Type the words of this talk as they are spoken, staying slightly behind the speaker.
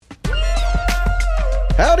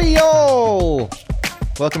Howdy, y'all!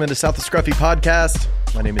 Welcome into South of Scruffy Podcast.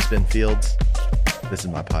 My name is Ben Fields. This is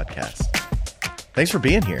my podcast. Thanks for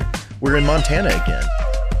being here. We're in Montana again.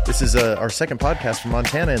 This is our second podcast from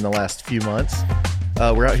Montana in the last few months.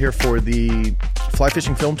 We're out here for the Fly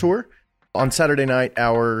Fishing Film Tour. On Saturday night,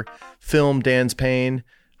 our film, Dan's Pain,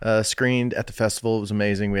 screened at the festival. It was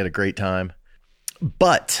amazing. We had a great time.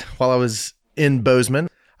 But while I was in Bozeman,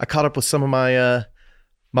 I caught up with some of my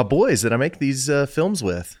my boys that I make these films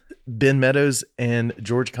with, Ben Meadows and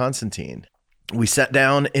George Constantine. We sat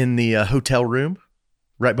down in the hotel room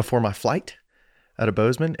right before my flight out of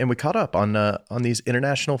Bozeman, and we caught up on these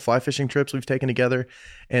international fly fishing trips we've taken together,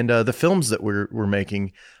 and the films that we're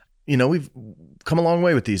making. You know, we've come a long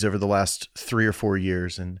way with these over the last 3 or 4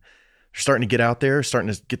 years, and we're starting to get out there, starting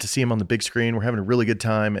to get to see them on the big screen. We're having a really good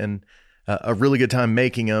time, and a really good time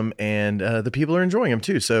making them, and the people are enjoying them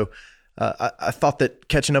too. So I thought that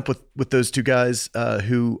catching up with those two guys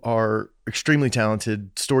who are extremely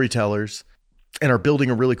talented storytellers and are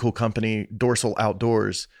building a really cool company, Dorsal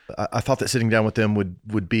Outdoors, I thought that sitting down with them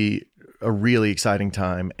would be a really exciting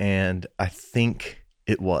time, and I think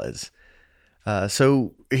it was.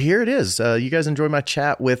 So here it is. You guys enjoy my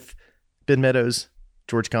chat with Ben Meadows,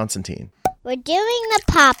 George Constantine. We're doing the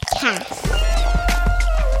podcast.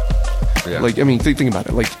 Yeah. Like, I mean, think about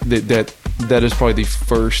it. Like that is probably the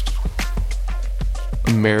first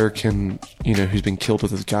American, who's been killed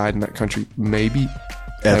with his guide in that country, maybe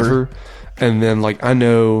ever. And then, like, I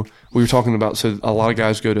know we were talking about, so a lot of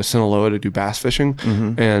guys go to Sinaloa to do bass fishing,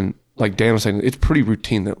 and like Dan was saying, it's pretty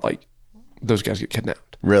routine that like those guys get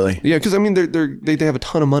kidnapped. Really? Yeah, because I mean, they have a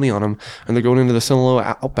ton of money on them, and they're going into the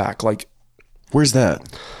Sinaloa outback. Like, where's that?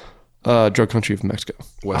 Drug country of Mexico,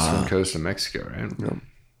 western coast of Mexico, right? Yeah.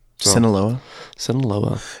 Sinaloa.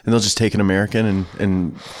 And they'll just take an American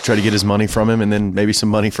and try to get his money from him, and then maybe some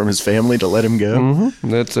money from his family to let him go.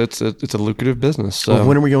 Mm-hmm. It's a lucrative business. So. Well,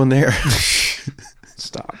 when are we going there?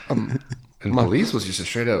 Stop. And police was just a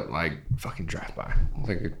straight up like fucking drive by,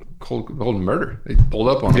 like a cold murder. They pulled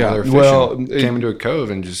up on them while they were fishing, came into a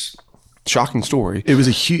cove, and just shocking story. It was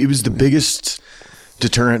it was the biggest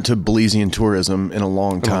deterrent to Belizean tourism in a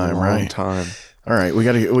long time, right? All right, we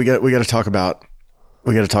got to talk about.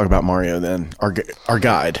 We got to talk about Mario then, our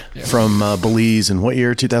guide from Belize in what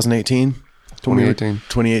year? 2018?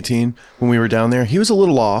 2018. When we were down there, he was a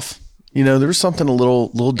little off. There was something a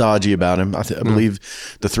little dodgy about him. I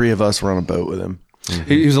believe the three of us were on a boat with him. Mm-hmm.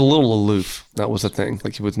 He was a little aloof. That was the thing.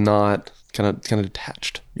 Like, he was not kind of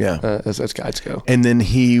detached. Yeah, as guides go. And then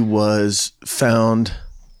he was found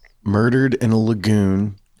murdered in a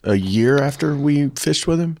lagoon a year after we fished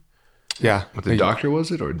with him. Yeah. What, the doctor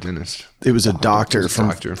was it, or a dentist? It was a doctor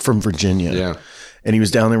from Virginia. Yeah. And he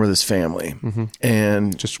was down there with his family. Mm-hmm.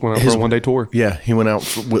 And just went out for a one-day tour. Yeah. He went out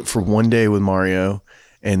for one day with Mario,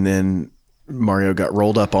 and then Mario got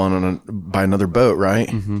rolled up by another boat, right?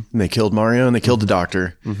 Mm-hmm. And they killed Mario, and they killed the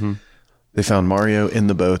doctor. Mm-hmm. They found Mario in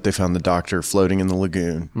the boat. They found the doctor floating in the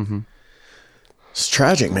lagoon. Mm-hmm. It's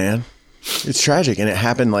tragic, man. It's tragic. And it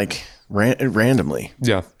happened like randomly.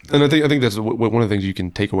 Yeah. And I think that's one of the things you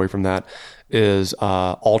can take away from that is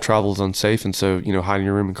all travel is unsafe. And so, hide in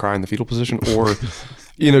your room and cry in the fetal position, or,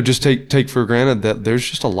 just take for granted that there's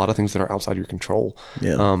just a lot of things that are outside your control.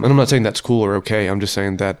 Yeah. And I'm not saying that's cool or okay. I'm just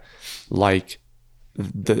saying that, like,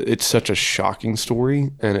 it's such a shocking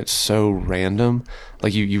story, and it's so random.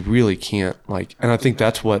 Like, you really can't, like, and I think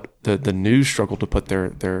that's what the news struggled to put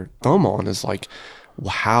their thumb on is like,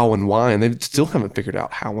 how and why, and they still haven't figured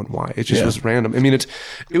out how and why. It just was random. I mean, it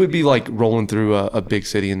would be like rolling through a big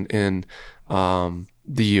city in the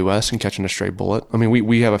U.S. and catching a stray bullet. I mean,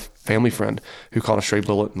 we have a family friend who caught a stray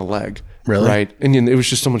bullet in the leg. Really? Right? And it was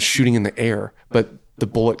just someone shooting in the air, but the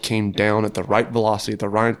bullet came down at the right velocity at the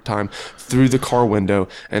right time through the car window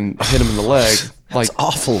and hit him in the leg. That's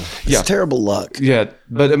awful. It's terrible luck. Yeah,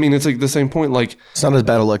 but I mean, it's like the same point. Like, it's not as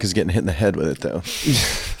bad of luck as getting hit in the head with it, though.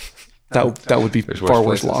 That would be far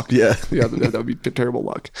worse luck. Yeah. That would be terrible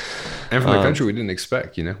luck. And from the country we didn't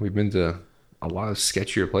expect, we've been to a lot of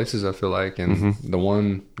sketchier places, I feel like. And the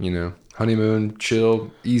one, honeymoon,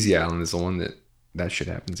 chill, easy island is the one that shit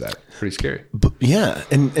happens at. Pretty scary. But, yeah.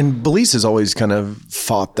 And Belize has always kind of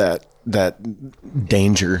fought that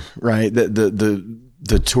danger, right?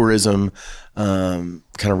 The tourism kind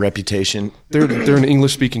of reputation. They're an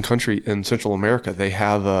English speaking country in Central America. They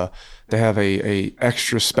have a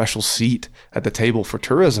extra special seat at the table for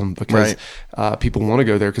tourism because people want to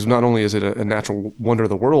go there, because not only is it a natural wonder of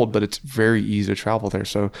the world, but it's very easy to travel there.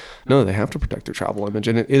 So no, they have to protect their travel image,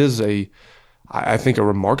 and it is I think a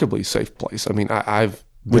remarkably safe place. I mean, I've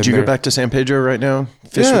would you go back to San Pedro right now?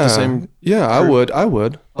 Fish with the same? Yeah, I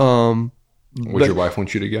would. Would your wife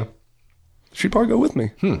want you to go? She'd probably go with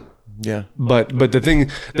me. Yeah. But the thing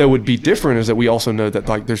that would be different is that we also know that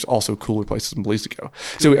like there's also cooler places in Belize to go.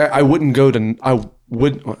 So I wouldn't go to.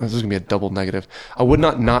 This is gonna be a double negative. I would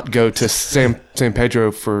not go to San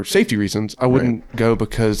Pedro for safety reasons. I wouldn't go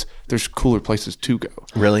because there's cooler places to go.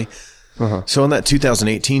 Really? So on that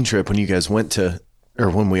 2018 trip, when you guys went to, or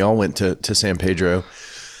when we all went to San Pedro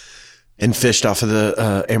and fished off of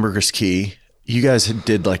the Ambergris Key, you guys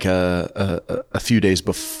did like a few days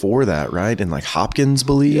before that, right? In like Hopkins,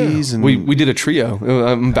 Belize, and We did a trio.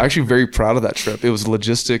 I'm actually very proud of that trip. It was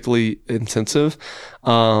logistically intensive,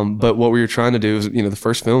 but what we were trying to do is, the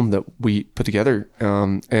first film that we put together,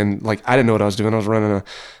 and like I didn't know what I was doing. I was running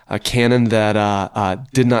a Canon that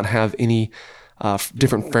did not have any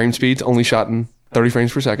different frame speeds, only shot in 30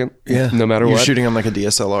 frames per second. Yeah. No matter You're what. shooting on like a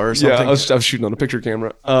DSLR or something? Yeah, I was shooting on a picture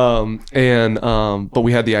camera. But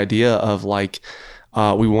we had the idea of like,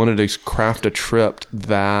 we wanted to craft a trip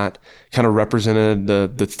that kind of represented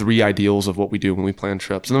the three ideals of what we do when we plan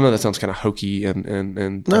trips. And I know that sounds kind of hokey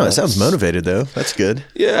and No, it sounds motivated though. That's good.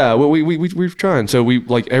 yeah, well, we're trying. So we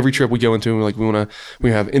like every trip we go into,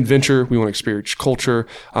 we have adventure, we want to experience culture,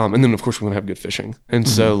 and then of course we want to have good fishing. And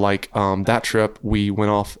so like that trip, we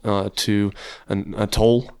went off to an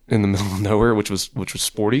atoll in the middle of nowhere, which was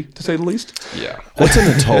sporty to say the least. Yeah. What's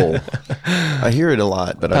an atoll? I hear it a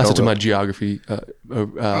lot, but I Pass don't it to know. my geography.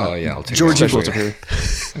 Oh yeah, I'll take George, it. What's up here?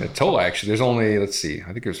 The atoll, actually, there's only, let's see,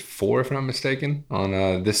 I think there's 4, if I'm not mistaken,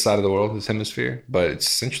 on this side of the world, this hemisphere. But it's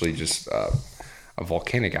essentially just a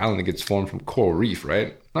volcanic island that gets formed from coral reef,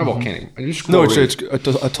 right? Not volcanic, just coral No,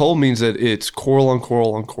 reef. atoll means that it's coral on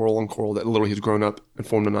coral on coral on coral that literally has grown up and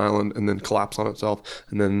formed an island and then collapsed on itself.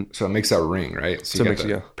 And then, So it makes that ring, right? So So you it got makes- the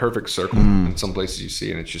yeah. perfect circle in some places you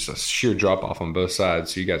see, and it's just a sheer drop off on both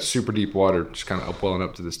sides. So you got super deep water just kind of upwelling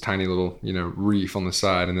up to this tiny little, reef on the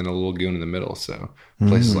side, and then a little lagoon in the middle. So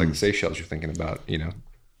places like the Seychelles you're thinking about,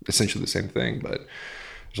 essentially the same thing, but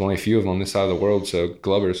there's only a few of them on this side of the world. So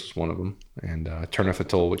Glover's was one of them, and Turniff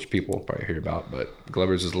Atoll, which people will probably hear about, but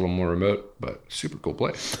Glover's is a little more remote, but super cool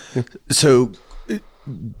place. So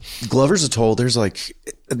Glover's Atoll, there's like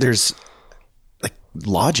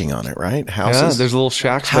lodging on it, right? Houses. yeah, there's little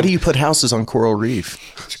shacks. How do you put houses on coral reef?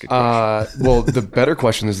 That's a good question. Well, the better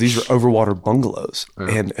question is these are overwater bungalows,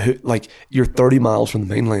 and you're 30 miles from the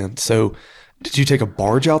mainland. So, did you take a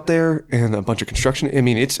barge out there and a bunch of construction? I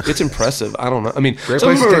mean, it's impressive. I don't know. I mean, Great some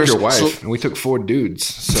place of to them take are your wife, so- and we took 4 dudes.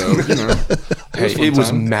 So, hey, it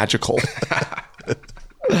was magical.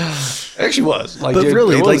 It actually was. Like, But it-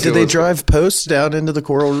 really, it like, was- did it they was- drive posts down into the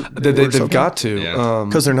coral? They've got to. Yeah.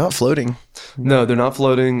 Because they're not floating. No, they're not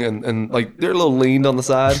floating, and like they're a little leaned on the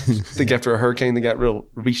side. I think after a hurricane, they got real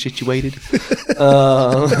resituated.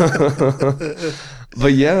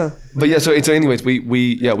 But yeah. So anyways, we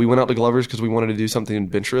went out to Glover's because we wanted to do something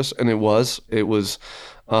adventurous, and it was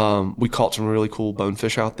we caught some really cool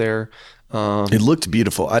bonefish out there. It looked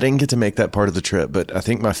beautiful. I didn't get to make that part of the trip, but I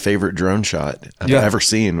think my favorite drone shot I've Yeah. ever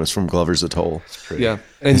seen was from Glover's Atoll. Yeah,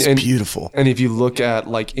 It's beautiful. And if you look at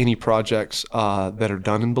like any projects that are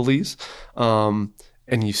done in Belize,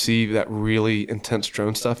 and you see that really intense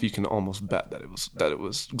drone stuff, you can almost bet that it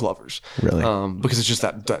was Glover's. Really? Because it's just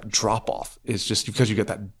that drop off. It's just because you get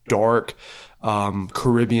that dark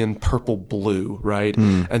Caribbean purple blue, right?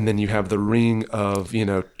 And then you have the ring of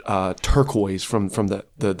turquoise from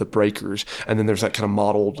the breakers, and then there's that kind of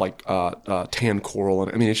mottled like tan coral,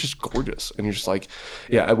 and I mean it's just gorgeous. And you're just like,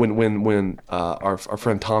 yeah. When our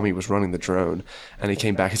friend Tommy was running the drone, and he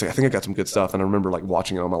came back, he's like, I think I got some good stuff. And I remember like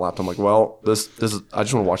watching it on my laptop. I'm like, well, this is I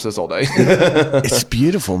just want to watch this all day. It's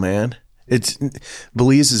beautiful, man.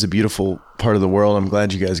 Belize is a beautiful part of the world. I'm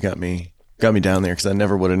glad you guys got me down there because I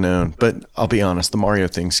never would have known. But I'll be honest, the Mario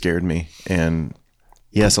thing scared me, and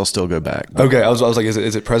yes, I'll still go back. But, Okay, I was like, is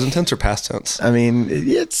it present tense or past tense? I mean,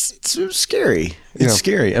 it's scary. It's Yeah.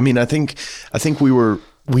 scary. I mean, I think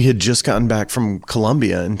we had just gotten back from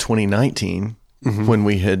Colombia in 2019 when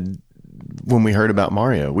we heard about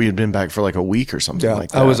Mario. We had been back for like a week or something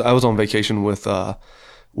like that. I was on vacation with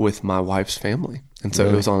my wife's family, and so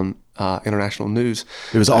it was on international news.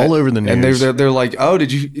 It was all over the news. And they're like, oh,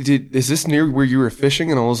 is this near where you were fishing?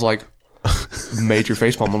 And I was like, major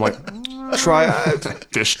facepalm. I'm like, I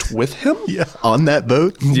fished with him. Yeah, on that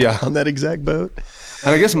boat. Yeah. On that exact boat.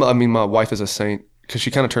 And I guess my wife is a saint because she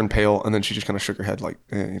kind of turned pale and then she just kind of shook her head like,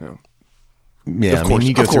 Yeah, Of course, I mean,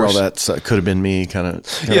 you go of through all course. that. So it could have been me, kind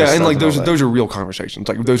of. yeah, and like those are real conversations.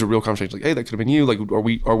 Like those are real conversations. Like, hey, that could have been you. Like,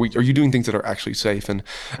 are you doing things that are actually safe? And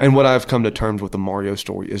what I've come to terms with the Mario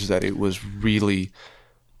story is that it was really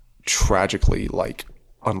tragically like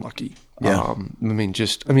unlucky. Yeah.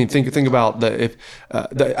 I mean, think about the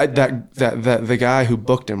guy who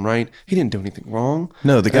booked him, right? He didn't do anything wrong.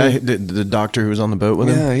 No, the guy, the doctor who was on the boat with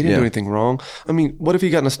him. Yeah, he didn't do anything wrong. I mean, what if he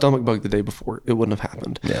got in a stomach bug the day before? It wouldn't have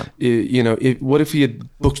happened. Yeah. What if he had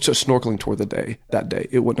booked a snorkeling tour that day?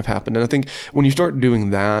 It wouldn't have happened. And I think when you start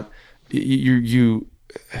doing that,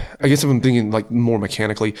 I guess if I'm thinking like more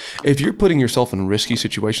mechanically, if you're putting yourself in risky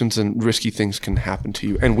situations, then risky things can happen to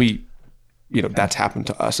you. And that's happened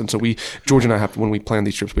to us. And so George and I when we plan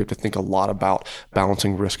these trips, we have to think a lot about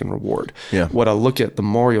balancing risk and reward. Yeah. What I look at the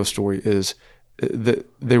Mario story is that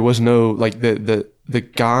there was no, like the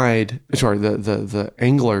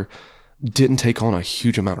angler didn't take on a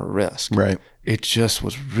huge amount of risk. Right. It just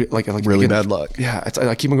was like really bad luck. Yeah.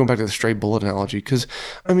 I keep on going back to the stray bullet analogy. Cause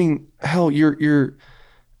I mean, hell,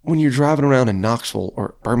 when you're driving around in Knoxville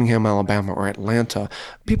or Birmingham, Alabama or Atlanta,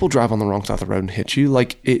 people drive on the wrong side of the road and hit you.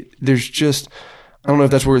 There's just, I don't know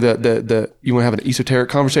if that's where you want to have an esoteric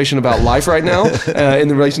conversation about life right now in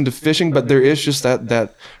relation to fishing, but there is just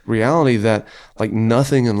that reality that like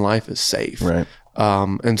nothing in life is safe. Right.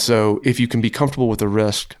 And so if you can be comfortable with the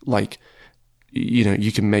risk, like,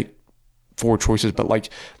 you can make forward choices, but like,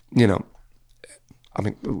 I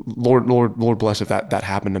mean, Lord bless if that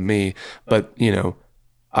happened to me, but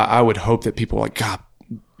I would hope that people are like, God,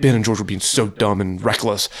 Ben and George were being so dumb and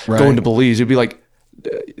reckless going to Belize. It'd be like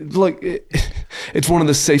it's one of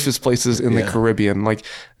the safest places in the Caribbean. Like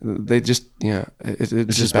they just,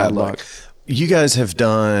 it's just bad luck. You guys have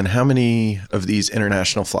done how many of these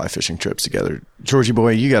international fly fishing trips together? Georgie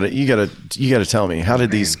boy, you gotta tell me, how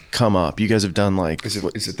did these come up? You guys have done like, is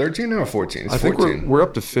it 13 now or 14? It's I 14. think we're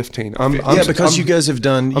up to 15. Because you guys have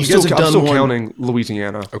done, I'm still counting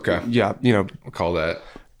Louisiana. Okay. Yeah. We'll call that.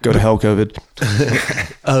 Go to hell, COVID.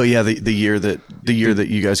 Oh yeah, the year that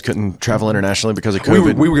you guys couldn't travel internationally because of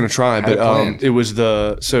COVID. We were going to try, but it was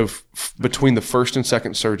between the first and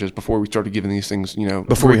second surges before we started giving these things,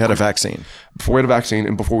 before we had a vaccine,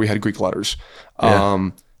 and before we had Greek letters,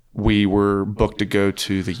 we were booked to go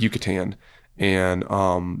to the Yucatan, and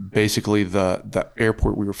basically the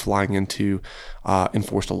airport we were flying into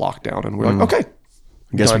enforced a lockdown, and we're like, okay.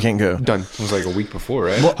 I guess we can't go. Done. It was like a week before,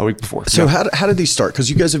 right? A week before. So how did these start? Because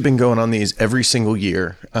you guys have been going on these every single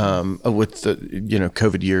year. With the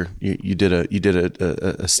COVID year, you did a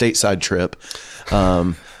stateside trip,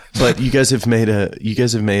 but you guys have made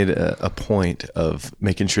a point of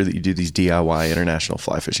making sure that you do these DIY international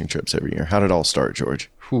fly fishing trips every year. How did it all start,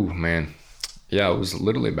 George? Whew, man. Yeah, I was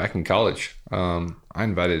literally back in college. I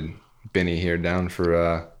invited Benny here down for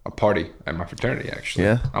a party at my fraternity. Actually,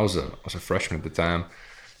 yeah. I was a freshman at the time,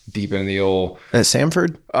 deep in the old at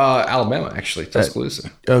Samford, Alabama, actually,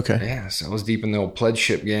 Tuscaloosa. Okay, yeah. So I was deep in the old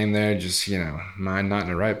pledgeship game there. Just mind not in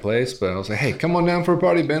the right place. But I was like, hey, come on down for a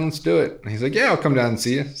party, Ben. Let's do it. And he's like, yeah, I'll come down and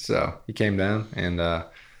see you. So he came down, and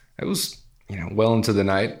it was well into the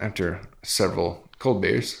night after several cold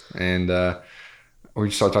beers, and we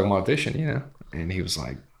just started talking about fishing. And he was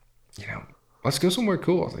like, let's go somewhere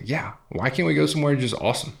cool. I was like, yeah, why can't we go somewhere just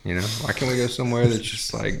awesome? Why can't we go somewhere that's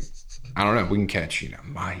just like, I don't know, we can catch,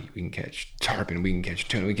 mahi, we can catch tarpon, we can catch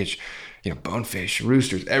tuna, we can catch, bonefish,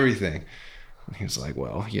 roosters, everything. And he was like,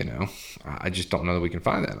 well, I just don't know that we can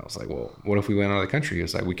find that. And I was like, well, what if we went out of the country? He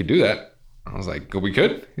was like, we could do that. I was like, we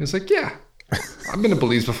could? He was like, yeah. I've been to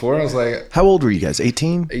Belize before. I was like, how old were you guys?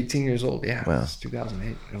 18? 18 years old. Yeah. Wow. It was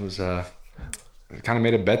 2008. It was, I kind of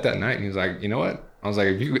made a bet that night. And he was like, you know what? I was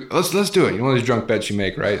like, let's do it. One of those drunk bets you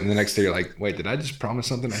make, right? And the next day you're like, wait, did I just promise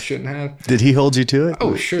something I shouldn't have? Did he hold you to it?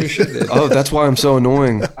 Oh, sure did. Oh, that's why I'm so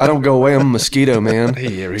annoying. I don't go away. I'm a mosquito, man.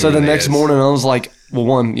 So the next morning I was like, well,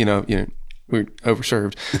 one, we were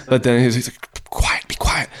overserved. But then he's like, quiet, be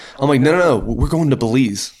quiet. I'm like, no, we're going to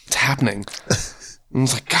Belize. It's happening. And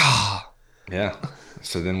it's like, Yeah.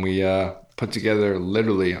 So then we put together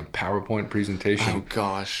literally a PowerPoint presentation. Oh,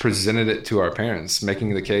 gosh. Presented it to our parents,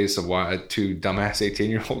 making the case of why two dumbass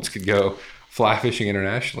 18-year-olds could go fly fishing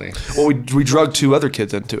internationally. Well, we drugged two other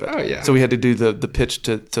kids into it. Oh, yeah. So we had to do the pitch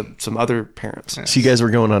to some other parents. So you guys were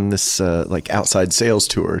going on this outside sales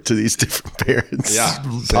tour to these different parents. Yeah.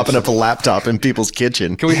 Popping up a laptop in people's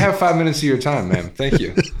kitchen. Can we have 5 minutes of your time, ma'am? Thank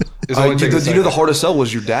you. The hardest sell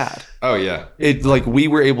was your dad. Oh, yeah. We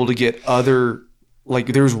were able to get other...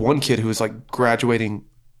 there was one kid who was graduating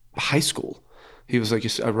high school. He was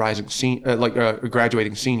a rising senior, a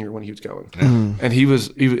graduating senior when he was going, and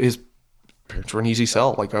his parents were an easy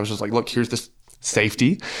sell. I was just like, look, here's this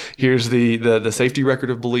safety, here's the safety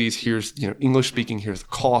record of Belize, here's English speaking, here's the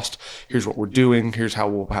cost, here's what we're doing, here's how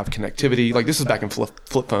we'll have connectivity. This is back in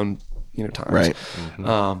flip phone times, right?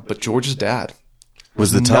 But George's dad,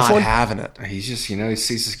 Was the tough not one? having it. He's just, he's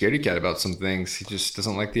a scaredy cat about some things. He just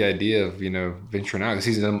doesn't like the idea of, venturing out because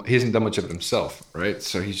he hasn't done much of it himself, right?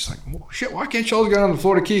 So he's just like, well, shit, why can't y'all go down to the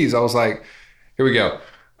Florida Keys? I was like, here we go.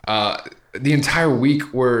 The entire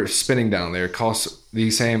week we're spending down there costs the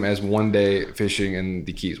same as one day fishing in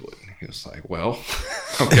the Keys would. He was like, well,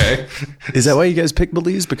 okay. Is that why you guys picked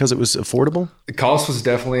Belize? Because it was affordable? The cost was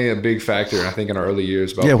definitely a big factor, I think, in our early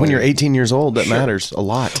years. Yeah, when you're 18 years old, that matters a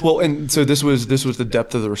lot. Well, and so this was the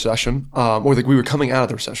depth of the recession, we were coming out of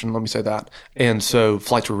the recession. Let me say that, and so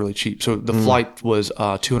flights were really cheap. So the flight was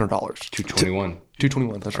 $200, $221.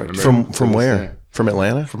 $221. That's right. From where? From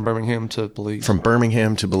Atlanta? From Birmingham to Belize. From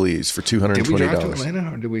Birmingham to Belize for $220. Did we drive to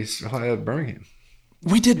Atlanta or did we fly out of Birmingham?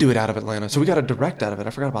 We did do it out of Atlanta, so we got a direct out of it. I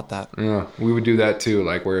forgot about that. Yeah, we would do that too,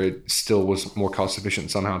 like where it still was more cost efficient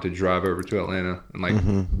somehow to drive over to Atlanta and like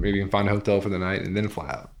maybe even find a hotel for the night and then fly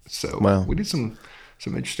out. So we did some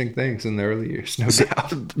interesting things in the early years, no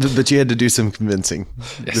doubt. But you had to do some convincing.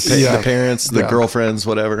 Yes. The parents, the girlfriends,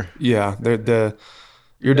 whatever. Yeah,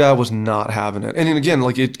 your dad was not having it. And then again,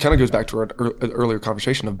 like it kind of goes back to our earlier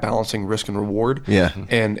conversation of balancing risk and reward. Yeah.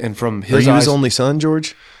 And from his Are you eyes, his only son,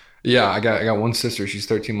 George? Yeah, I got one sister. She's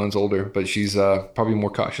 13 months older, but she's probably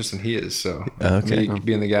more cautious than he is. So me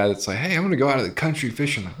being the guy that's like, hey, I'm going to go out of the country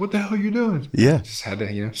fishing. Like, what the hell are you doing? Yeah. Just had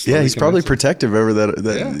to, Yeah, he's probably protective over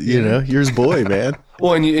that you're his boy, man.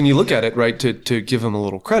 Well, and you look at it, right, to give him a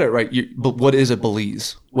little credit, right? But what is a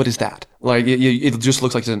Belize? What is that? Like, it just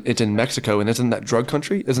looks like it's in Mexico, and isn't that drug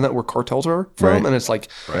country? Isn't that where cartels are from? Right. And it's like,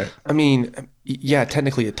 right. I mean, yeah,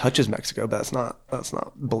 technically it touches Mexico, but that's not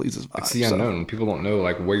Belize's vibe. It's the unknown. People don't know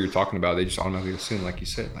like where you're talking about. They just automatically assume, like you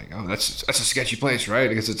said, like, oh, that's a sketchy place, right?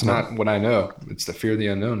 Because it's not what I know. It's the fear of the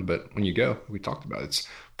unknown. But when you go, we talked about it, it's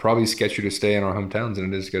probably sketchier to stay in our hometowns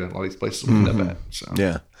than it is to go to all these places we end up at. So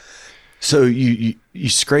yeah. So you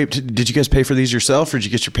scraped. Did you guys pay for these yourself, or did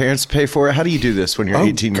you get your parents to pay for it? How do you do this when you're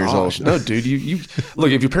 18 years old? No, dude. You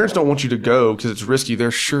look. If your parents don't want you to go because it's risky,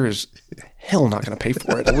 they're sure as hell not going to pay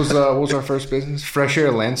for it. What was our first business? Fresh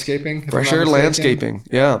Air Landscaping. Fresh Air Landscaping.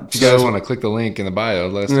 Yeah. If you guys want to click the link in the bio,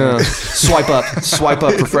 let us know. Swipe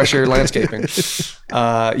up for Fresh Air Landscaping.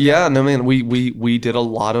 Yeah, no man, we did a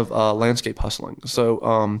lot of landscape hustling.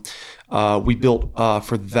 So we built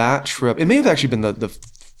for that trip. It may have actually been the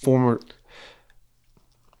former.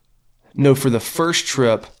 No, for the first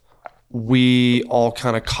trip, we all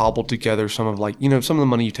kind of cobbled together some of some of the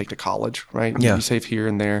money you take to college, right? Yeah. You save here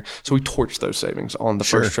and there. So we torched those savings on the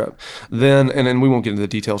first trip. Then we won't get into the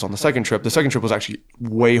details on the second trip. The second trip was actually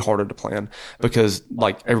way harder to plan because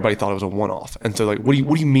like everybody thought it was a one-off. And so like, what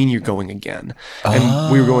do you mean you're going again?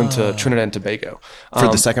 And we were going to Trinidad and Tobago. For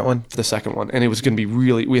the second one? For the second one. And it was going to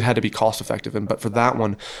be we had to be cost effective. But for that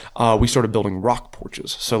one, we started building rock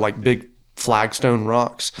porches. So like big flagstone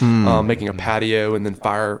rocks, making a patio and then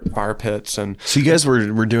fire pits. And so you guys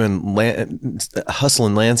were doing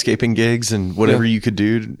hustling landscaping gigs and whatever you could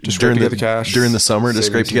do during the cash during the summer to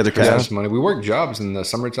scrape together cash. Money. We worked jobs in the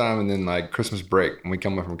summertime and then like Christmas break when we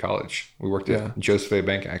come up from college. We worked at Joseph A.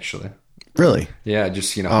 Bank actually. Really? Yeah,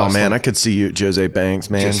 just Oh hustling. man, I could see you at Jose Banks,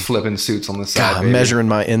 man. Just flipping suits on the side. God, baby. measuring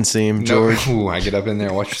my inseam, George. Ooh, I get up in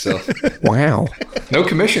there. Watch yourself. wow. No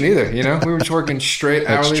commission either. We were just working straight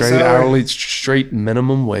hourly. Straight salary. hourly, straight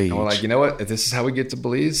minimum wage. And we're like, you know what? If this is how we get to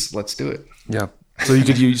Belize, let's do it. Yeah. So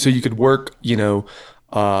you could work,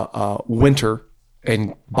 winter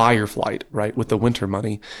and buy your flight, right, with the winter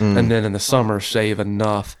money, and then in the summer save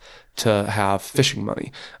enough to have fishing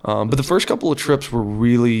money. But the first couple of trips were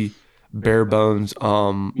really bare bones.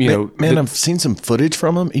 Man, I've seen some footage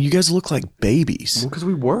from them. You guys look like babies. Because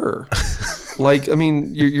we were. Like, I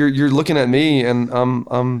mean, you're looking at me, and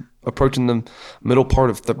I'm approaching the middle part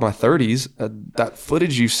of my 30s. That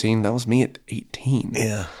footage you've seen, that was me at 18.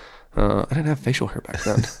 Yeah. I didn't have facial hair back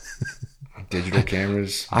then. Digital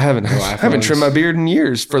cameras. I haven't trimmed my beard in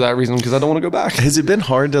years for that reason because I don't want to go back. Has it been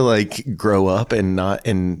hard to like grow up and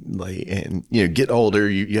get older?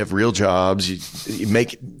 You have real jobs. You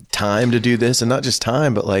make time to do this, and not just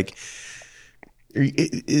time, but like,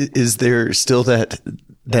 is there still that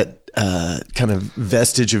kind of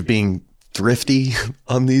vestige of being thrifty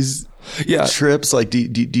on these trips? Like, do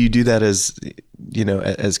you do that as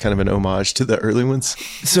as kind of an homage to the early ones?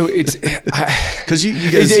 So it's because you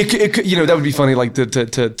guys, that would be funny, like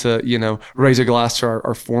to raise a glass to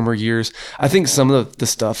our former years. I think some of the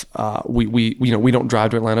stuff we don't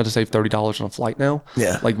drive to Atlanta to save $30 on a flight now.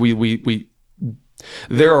 Yeah, like we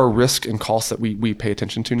there are risks and costs that we pay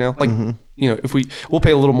attention to now. Like, if we'll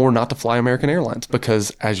pay a little more not to fly American Airlines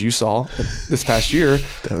because, as you saw this past year,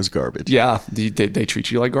 that was garbage. Yeah, they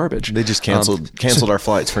treat you like garbage. They just canceled our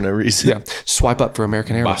flights for no reason. Yeah, swipe up for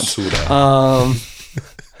American Airlines.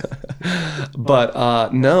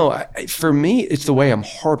 But no, for me, it's the way I'm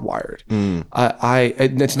hardwired.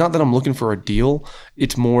 It's not that I'm looking for a deal.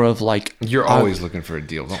 It's more of like You're always looking for a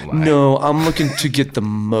deal. Don't lie. no, I'm looking to get the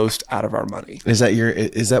most out of our money. Is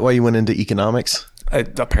that why you went into economics?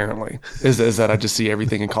 Apparently, is that I just see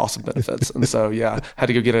everything in cost and benefits, and so had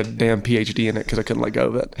to go get a damn PhD in it because I couldn't let go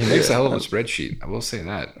of it. He makes a hell of a spreadsheet. I will say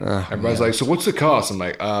that. Everybody's like, so what's the cost? I'm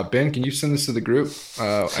like, Ben, can you send this to the group?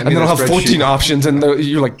 And then I'll have 14 options, and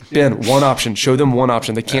you're like, Ben, one option. Show them one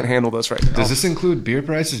option. They can't handle this right now. Does this include beer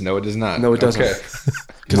prices? No, it does not. No, it doesn't. Okay.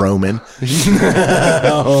 Roman.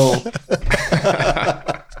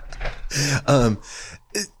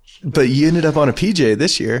 But you ended up on a PJ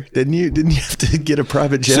this year, didn't you? Didn't you have to get a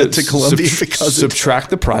private jet to Columbia because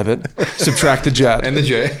subtract the private, subtract the jet, And the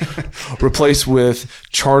J. replace with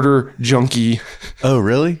charter junkie Oh,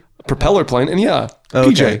 really? propeller plane, and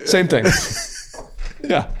Okay. PJ, same thing.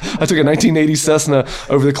 Yeah, I took a 1980 Cessna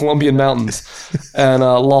over the Colombian mountains and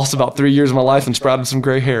lost about 3 years of my life and sprouted some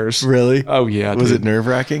gray hairs. Really? Oh yeah, Was dude. it nerve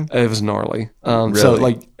wracking? It was gnarly. So Really?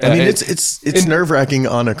 like, I mean, it's nerve wracking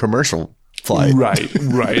on a commercial flight.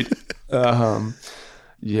 right.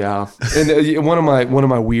 Yeah, and one of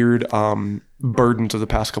my weird burdens of the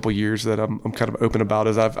past couple of years that I'm kind of open about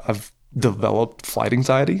is I've developed flight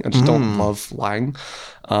anxiety. I just don't love flying,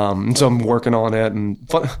 and so I'm working on it. And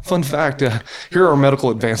fun fact, here are our medical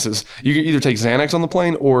advances. You can either take Xanax on the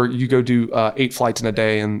plane or you go do 8 flights in a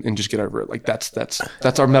day and just get over it. Like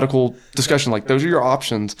that's our medical discussion. Like those are your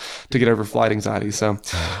options to get over flight anxiety. So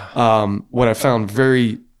what I found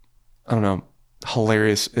very, I don't know,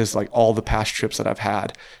 hilarious is like all the past trips that I've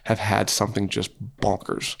had something just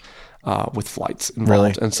bonkers with flights involved.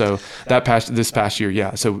 Really? And so this past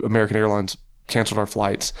year, so American Airlines canceled our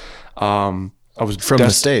flights. I was From the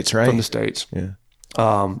States, right? From the States. Yeah.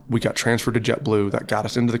 We got transferred to JetBlue. That got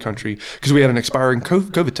us into the country because we had an expiring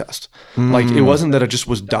COVID test. Like it wasn't that I just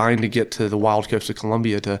was dying to get to the wild coast of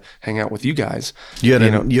Colombia to hang out with you guys. You had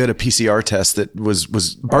a PCR test that was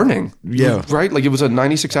Burning. Yeah. Right? Like it was a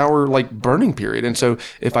 96-hour like burning period. And so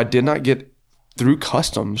if I did not get through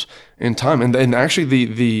customs in time, and actually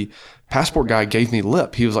the passport guy gave me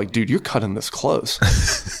lip. He was like, dude, you're cutting this close.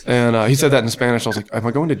 And he said that in Spanish. I was like, am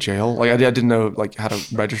I going to jail? Like I didn't know like how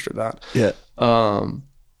to register that. Yeah.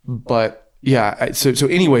 But yeah, so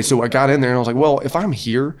anyway, so I got in there and I was like, well, if I'm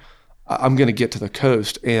here, I'm going to get to the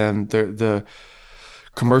coast, and the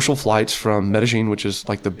commercial flights from Medellin, which is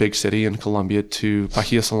like the big city in Colombia, to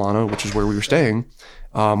Bahia Solano, which is where we were staying,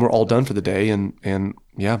 were all done for the day. And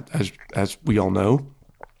yeah, as we all know,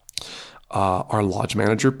 our lodge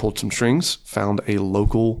manager pulled some strings, found a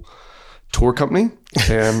local tour company.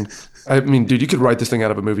 And I mean, dude, you could write this thing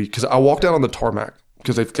out of a movie, because I walked out on the tarmac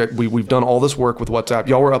because we've done all this work with WhatsApp.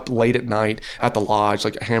 Y'all were up late at night at the lodge,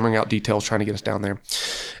 like hammering out details, trying to get us down there.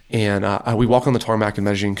 And we walk on the tarmac in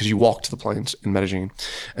Medellin, because you walk to the planes in Medellin.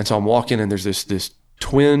 And so I'm walking, and there's this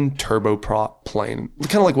twin turboprop plane,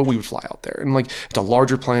 kind of like what we would fly out there. And like, it's a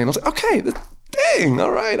larger plane. I was like, okay, dang, all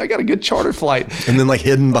right, I got a good charter flight. And then like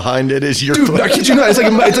hidden behind it is your Dude, I kid you not, it's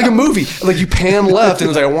like a movie. Like you pan left and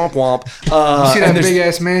it's like a womp womp. You see that big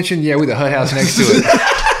ass mansion? Yeah, with a hut house next to it.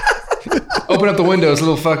 Open up the window, it's a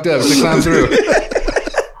little fucked up. So climb through.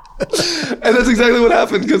 And that's exactly what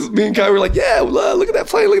happened, because me and Kai were like, yeah, look at that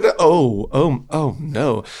plane, look at that. Oh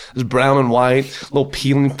no. It's brown and white, little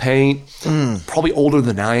peeling paint, probably older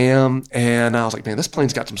than I am. And I was like, man, this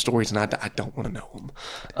plane's got some stories, and I don't want to know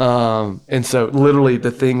them. And so literally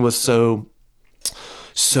the thing was so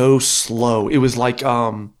slow. It was like,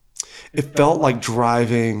 it felt like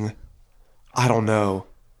driving, I don't know,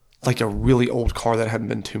 like a really old car that hadn't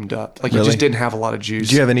been tuned up. Like it just didn't have a lot of juice.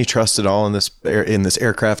 Do you have any trust at all in this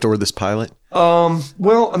aircraft or this pilot?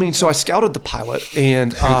 Well, I mean, so I scouted the pilot,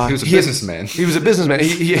 and he was a businessman. He was a businessman.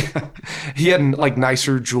 He had like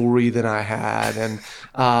nicer jewelry than I had, and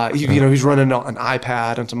he's running an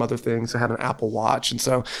iPad and some other things. I had an Apple Watch, and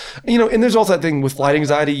so and there's also that thing with flight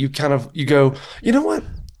anxiety. You go, you know what?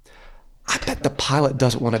 I bet the pilot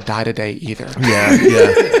doesn't want to die today either.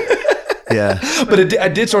 Yeah. Yeah. But I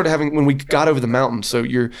did start having, when we got over the mountain. So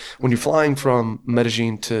when you're flying from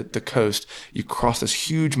Medellin to the coast, you cross this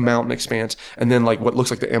huge mountain expanse, and then like what looks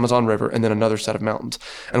like the Amazon River, and then another set of mountains.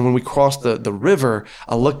 And when we crossed the river,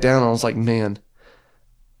 I looked down and I was like, man,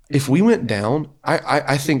 if we went down,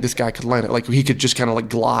 I think this guy could land it. Like he could just kind of like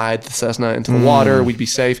glide the Cessna into the water. We'd be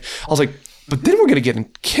safe. I was like, but then we're going to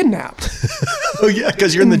get kidnapped. Oh yeah,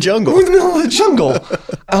 because you're in the jungle. We're in the middle of the jungle.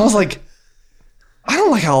 I was like, I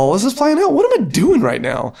don't like how all this is playing out. What am I doing right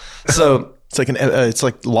now? So It's like it's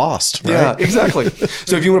like Lost, right? Yeah, exactly.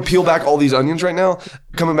 So if you want to peel back all these onions right now,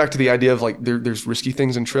 coming back to the idea of like there's risky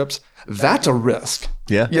things in trips, that's a risk.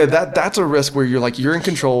 Yeah. Yeah, that's a risk where you're like, you're in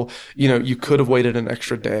control. You know, you could have waited an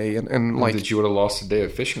extra day and like that you would have lost a day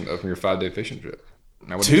of fishing though from your 5-day fishing trip.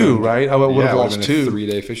 Two, right? I would have lost two.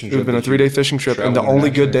 3-day fishing trip. It would have been a 3-day fishing trip, and the only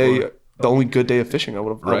good day of fishing I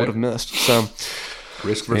would have missed. So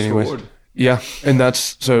risk versus reward. Yeah, and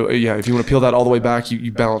that's so. Yeah, if you want to peel that all the way back,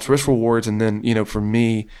 you balance risk rewards, and then for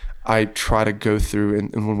me, I try to go through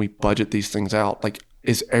and when we budget these things out, like,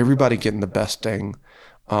 is everybody getting the best bang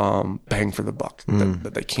for the buck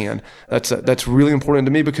that they can? That's really important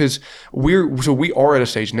to me because we are at a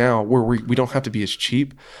stage now where we don't have to be as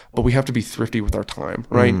cheap, but we have to be thrifty with our time,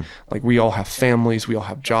 right? Like, we all have families, we all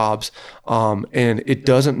have jobs, and it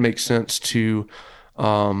doesn't make sense to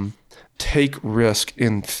take risk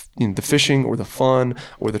in the fishing or the fun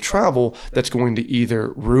or the travel that's going to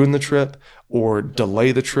either ruin the trip or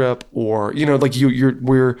delay the trip, or like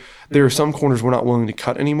there are some corners we're not willing to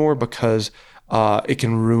cut anymore because it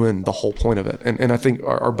can ruin the whole point of it. And I think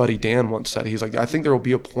our buddy Dan once said, he's like, I think there will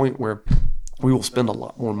be a point where we will spend a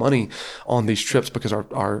lot more money on these trips because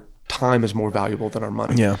our time is more valuable than our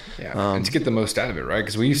money. Yeah. And to get the most out of it, right?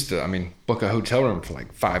 Because we used to, book a hotel room for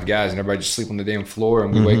like 5 guys and everybody just sleep on the damn floor,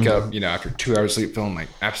 and we wake up, after 2 hours sleep feeling like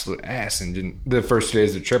absolute ass, and the first 2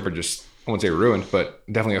 days of the trip are just, I won't say ruined, but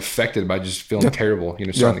definitely affected by just feeling terrible,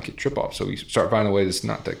 starting the trip off. So we start finding ways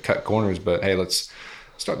not to cut corners, but hey, let's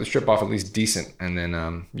start this trip off at least decent, and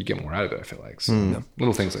then you get more out of it, I feel like. So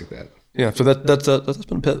little things like that. Yeah, so that's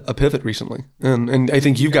been a pivot recently, and I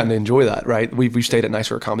think you've gotten to enjoy that, right? We've stayed at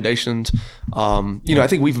nicer accommodations. I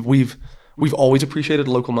think we've always appreciated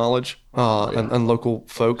local knowledge and local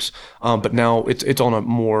folks, but now it's on a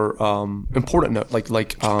more important note,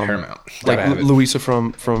 like paramount. Like Louisa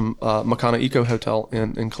from Makana Eco Hotel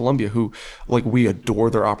in Columbia, who, like, we adore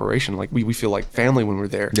their operation. Like, we feel like family when we're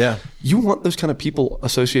there. Yeah, you want those kind of people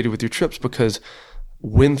associated with your trips because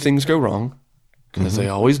when things go wrong, because they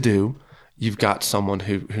always do, you've got someone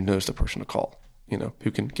who knows the person to call,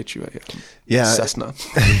 who can get you a Cessna.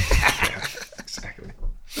 Exactly.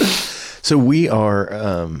 So we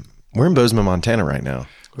are, we're in Bozeman, Montana right now.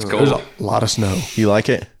 It's cold. There's a lot of snow. You like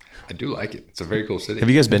it? I do like it. It's a very cool city. Have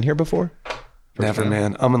you guys been here before? Never,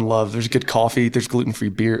 man. I'm in love. There's good coffee. There's gluten-free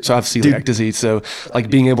beer. So I have celiac disease. So, like,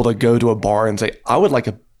 being able to go to a bar and say, I would like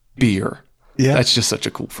a beer. Yeah. That's just such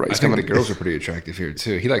a cool phrase. I think the girls are pretty attractive here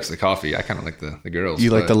too. He likes the coffee. I kind of like the girls.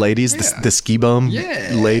 You like the ladies, the ski bum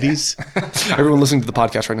ladies? Everyone listening to the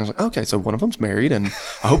podcast right now is like, okay, so one of them's married and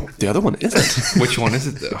I hope the other one isn't. Which one is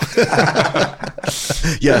it though?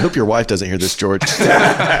 Yeah, I hope your wife doesn't hear this, George.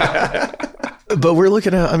 But we're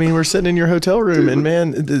looking out. We're sitting in your hotel room, and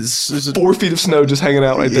man, there's 4 feet of snow just hanging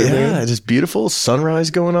out right there. Yeah, man. just beautiful sunrise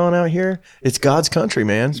going on out here. It's God's country,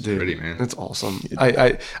 man. It's pretty, man. It's awesome.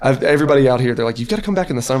 I've everybody out here, they're like, you've got to come back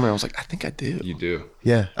in the summer. I was like, I think I do. You do.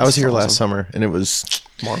 Yeah, I was here last summer, and it was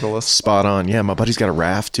marvelous, spot on. Yeah, my buddy's got a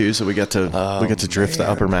raft too, so we got to drift the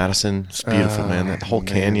Upper Madison. It's beautiful, man. That whole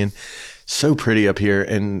canyon. So pretty up here,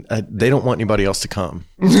 and they don't want anybody else to come.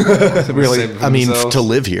 Really, to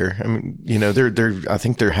live here. They're. I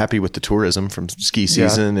think they're happy with the tourism from ski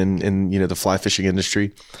season and the fly fishing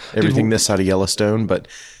industry, everything this side of Yellowstone. But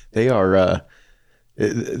they are.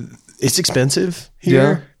 It's expensive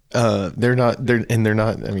here. Yeah. They're not.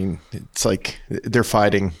 It's like they're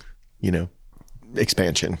fighting.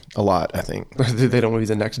 Expansion a lot. I think they don't want to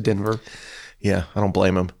be the next Denver. Yeah, I don't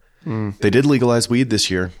blame them. They did legalize weed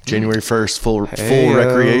this year, January 1st, full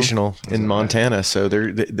recreational in Montana. So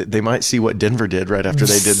they might see what Denver did right after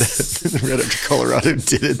they did that. Right after Colorado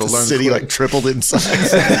did it, the city like tripled in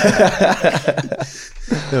size.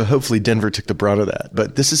 Hopefully Denver took the brunt of that.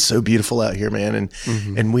 But this is so beautiful out here, man.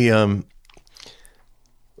 And we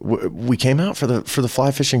came out for the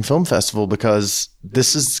Fly Fishing Film Festival because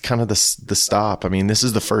this is kind of the stop. This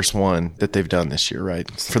is the first one that they've done this year, right?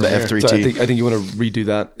 For the F3T. So I think you want to redo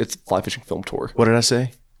that. It's Fly Fishing Film Tour. What did I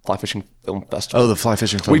say? Fly Fishing Film Festival. Oh, the Fly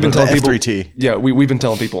Fishing Film. We've been telling people, F3T. Yeah, we've been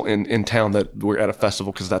telling people in town that we're at a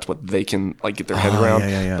festival because that's what they can get their head around.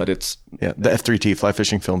 Yeah. But it's the F3T Fly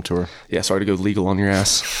Fishing Film Tour. Yeah, sorry to go legal on your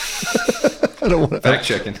ass. I don't want to fact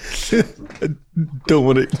checking. Don't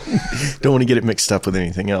want to get it mixed up with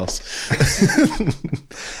anything else.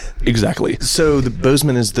 Exactly. So the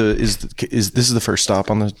Bozeman is the first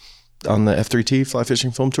stop on the F3T Fly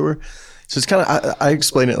Fishing Film Tour. So it's kind of I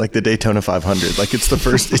explain it like the Daytona 500. Like it's the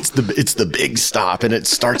first, it's the big stop, and it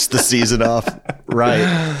starts the season off right.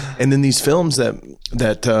 And then these films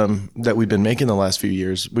that we've been making the last few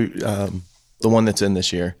years, the one that's in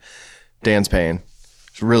this year, Dan's Pain.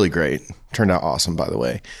 It's really great. Turned out awesome, by the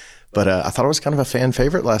way. But I thought it was kind of a fan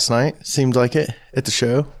favorite last night. Seemed like it at the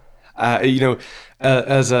show.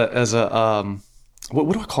 As a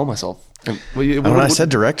what do I call myself? I said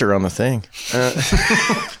director on the thing.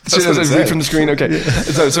 As I read from the screen, okay.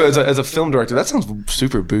 So as a film director, that sounds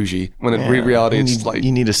super bougie. When in reality, it's like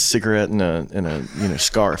you need a cigarette and a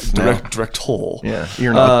scarf. Director. Yeah,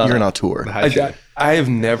 you're an auteur. I have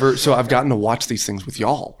never. So I've gotten to watch these things with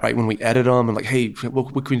y'all, right? When we edit them and like, hey,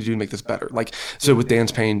 what can we do to make this better? Like, so with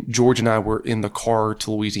Dan's Pain, George and I were in the car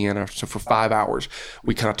to Louisiana. So for 5 hours,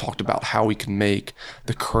 we kind of talked about how we can make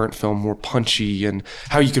the current film more punchy and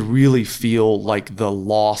how you could really feel like the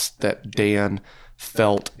loss that Dan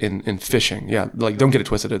felt in fishing. Yeah, like don't get it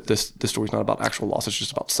twisted. This story's not about actual loss. It's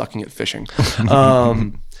just about sucking at fishing.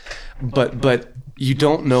 But you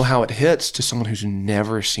don't know how it hits to someone who's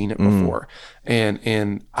never seen it before.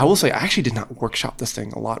 And I will say, I actually did not workshop this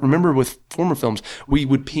thing a lot. Remember with former films, we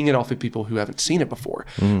would ping it off at people who haven't seen it before.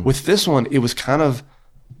 With this one, it was kind of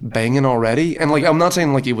banging already. And like, I'm not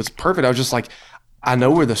saying like it was perfect. I was just like, I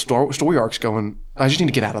know where the story arc's going. I just need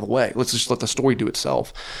to get out of the way. Let's just let the story do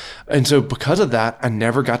itself. And so because of that, I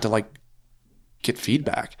never got to like get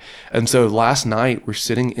feedback. And so last night we're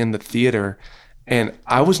sitting in the theater and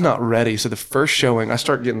I was not ready. So the first showing, I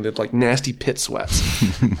start getting the like nasty pit sweats.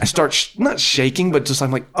 I start not shaking, but just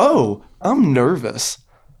I'm like, oh, I'm nervous.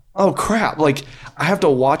 Oh crap. Like I have to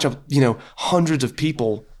watch, hundreds of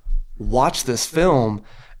people watch this film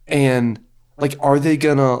and like, are they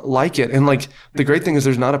gonna like it? And like, the great thing is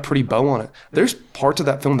there's not a pretty bow on it. There's parts of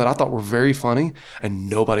that film that I thought were very funny and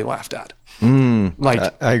nobody laughed at.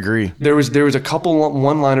 Like, I agree. There was a couple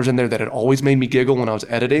one-liners in there that had always made me giggle when I was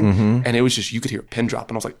editing, and it was just, you could hear a pin drop,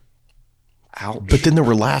 and I was like, ouch. But then there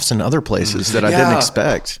were laughs in other places that I didn't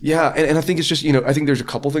expect. Yeah, and I think it's just, I think there's a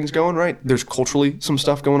couple things going, right? There's culturally some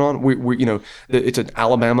stuff going on. We it's an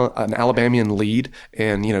Alabamian lead,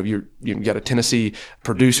 and you got a Tennessee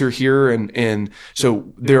producer here, and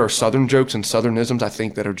so there are Southern jokes and Southernisms I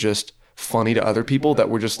think that are just funny to other people that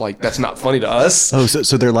we're just like, that's not funny to us. Oh,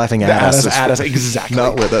 so they're laughing at us, exactly.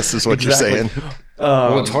 Not with us is what you're saying.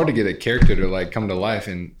 Well, it's hard to get a character to like come to life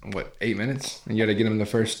in 8 minutes, and you got to get him in the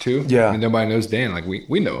first 2. Yeah, and nobody knows Dan. Like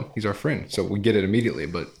we know him; he's our friend, so we get it immediately.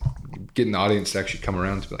 But getting the audience to actually come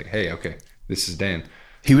around to be like, "Hey, okay, this is Dan."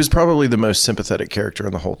 He was probably the most sympathetic character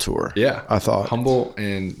in the whole tour. Yeah, I thought humble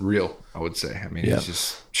and real. I would say. I mean, he's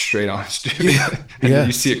just straight honest, dude. And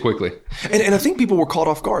you see it quickly. And I think people were caught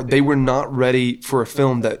off guard. They were not ready for a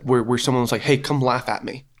film that where someone was like, "Hey, come laugh at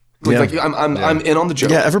me." Like I'm in on the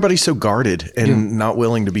joke. Yeah, everybody's so guarded and not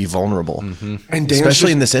willing to be vulnerable. And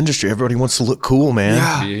especially in this industry, everybody wants to look cool, man.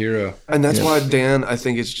 Yeah. Be a hero. And that's why Dan, I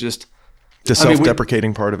think it's just the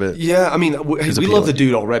self-deprecating part of it. Yeah, I mean, we love the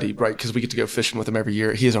dude already, right? Because we get to go fishing with him every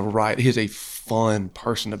year. He is a fun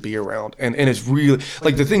person to be around, and it's really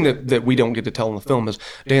like the thing that we don't get to tell in the film is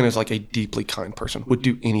Dan is like a deeply kind person, would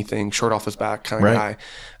do anything, shirt off his back kind of guy.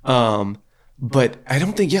 But I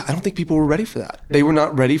don't think people were ready for that. They were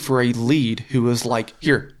not ready for a lead who was like,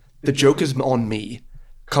 here, the joke is on me.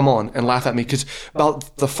 Come on and laugh at me. Because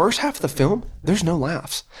about the first half of the film, there's no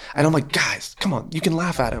laughs. And I'm like, guys, come on, you can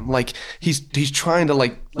laugh at him. Like he's trying to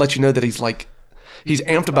like let you know that he's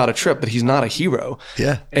amped about a trip, but he's not a hero.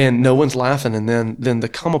 Yeah. And no one's laughing. And then the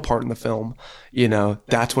come apart in the film,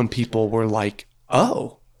 that's when people were like,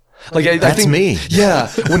 oh. Like I think, me. Yeah,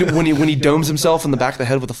 when he domes himself in the back of the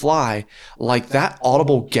head with a fly, like that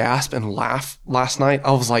audible gasp and laugh last night,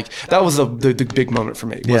 I was like, that was the big moment for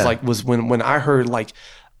me. Was when I heard like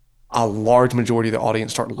a large majority of the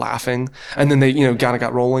audience start laughing, and then they kind of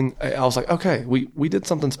got rolling. I was like, okay, we did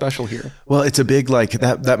something special here. Well, it's a big like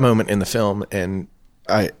that moment in the film, and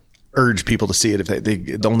I urge people to see it. If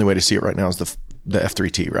the only way to see it right now is the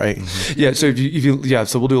F3T, right? Yeah. So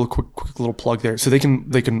so we'll do a quick little plug there. So they can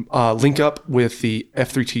link up with the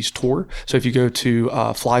F3T's tour. So if you go to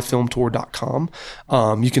flyfilmtour.com,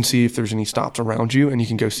 you can see if there's any stops around you, and you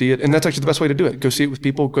can go see it. And that's actually the best way to do it. Go see it with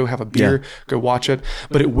people. Go have a beer. Go watch it.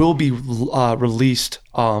 But it will be released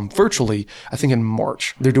virtually, I think, in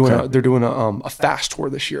March. They're doing a fast tour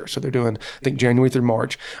this year. So they're doing, I think, January through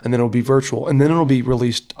March, and then it'll be virtual, and then it'll be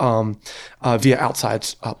released via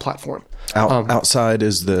Outside's platform. Outside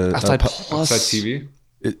is the Outside Plus Outside TV,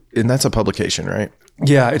 and that's a publication, right?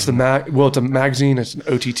 Yeah, it's it's a magazine. It's an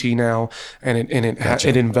OTT now, and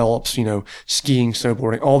it envelops skiing,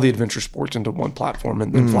 snowboarding, all the adventure sports into one platform,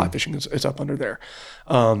 and then fly fishing is up under there.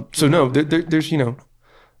 So no, there's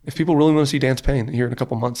if people really want to see Dan's Pain here in a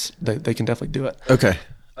couple months, they can definitely do it. Okay.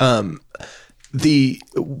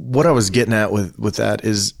 What I was getting at with that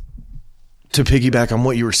is to piggyback on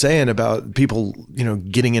what you were saying about people,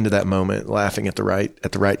 getting into that moment, laughing at the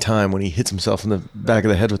right time when he hits himself in the back of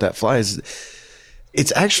the head with that fly,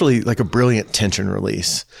 it's actually like a brilliant tension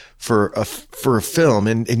release for a film.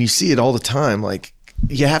 And you see it all the time. Like,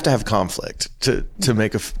 you have to have conflict to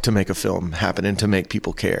make a film happen and to make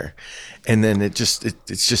people care. And then it's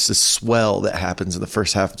just a swell that happens in the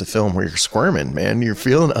first half of the film where you're squirming, man. You're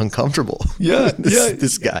feeling uncomfortable. Yeah.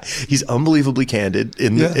 This guy, he's unbelievably candid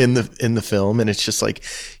in the film. And it's just like,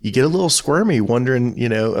 you get a little squirmy wondering,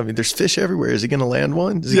 there's fish everywhere. Is he going to land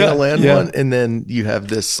one? Is he going to land one? And then you have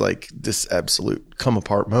this absolute come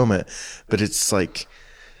apart moment, but it's like,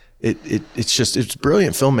 it's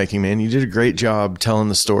brilliant filmmaking, man. You did a great job telling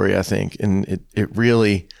the story, I think. And it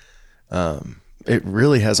really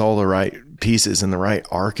has all the right pieces and the right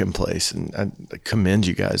arc in place. And I commend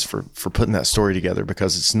you guys for putting that story together,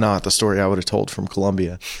 because it's not the story I would have told from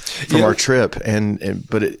Colombia, from our trip.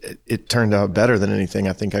 But it turned out better than anything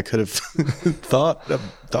I think I could have thought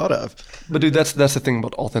of. But dude, that's the thing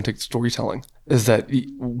about authentic storytelling, is that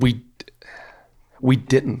we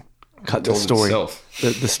didn't cut the story.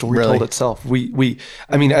 The story Really? told itself.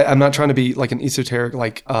 I'm not trying to be like an esoteric,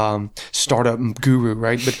 startup guru,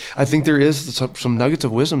 right? But I think there is some nuggets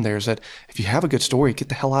of wisdom there, is that if you have a good story, get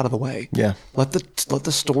the hell out of the way. Yeah. Let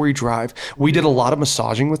the story drive. We did a lot of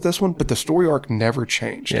massaging with this one, but the story arc never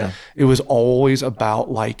changed. Yeah. It was always about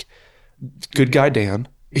good guy Dan.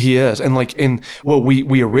 He is. And what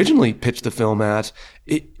we originally pitched the film as,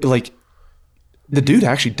 the dude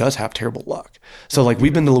actually does have terrible luck. So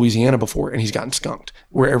we've been to Louisiana before and he's gotten skunked,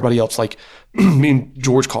 where everybody else, me and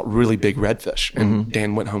George caught really big redfish and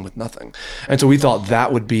Dan went home with nothing. And so we thought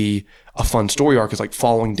that would be a fun story arc, is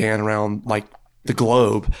following Dan around the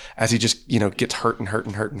globe as he just, gets hurt. And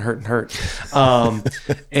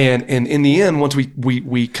in the end, once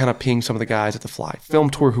we kind of pinged some of the guys at the Fly Film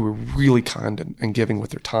Tour who were really kind and giving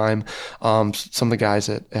with their time. Some of the guys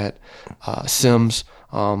at Sims,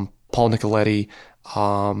 Paul Nicoletti,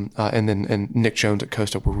 and Nick Jones at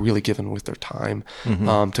Costa were really giving with their time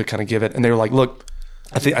to kind of give it. And they were like, look,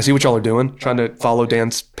 I see what y'all are doing, trying to follow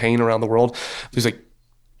Dan's pain around the world. He's like,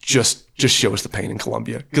 just show us the pain in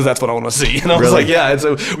Colombia, because that's what I want to see. And I was like, yeah. And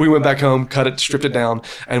so we went back home, stripped it down,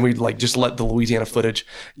 and we just let the Louisiana footage,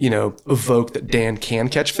 evoke that Dan can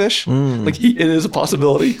catch fish. It is a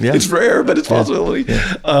possibility. Yeah. It's rare, but it's a possibility.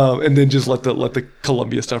 Yeah. And then just let the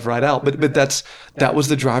Colombia stuff ride out. But that was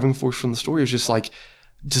the driving force from the story. It was just let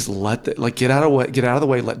get out of the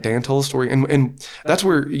way, let Dan tell the story. And that's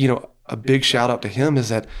where, a big shout out to him is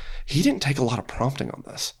that he didn't take a lot of prompting on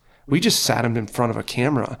this. We just sat him in front of a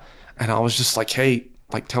camera, and I was just like, hey,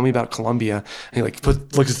 tell me about Colombia. And he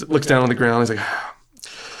looks down on the ground. He's like,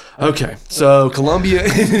 okay, so Colombia,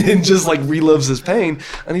 and just relives his pain.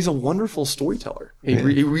 And he's a wonderful storyteller. He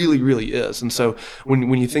really, really is. And so when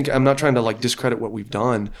you think, I'm not trying to discredit what we've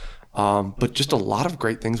done, but just a lot of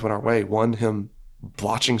great things went our way. One, him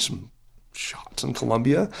botching some shots in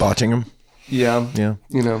Colombia. Botching them. Yeah. Yeah.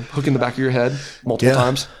 Hooking the back of your head multiple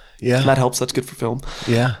times. Yeah. That helps. That's good for film.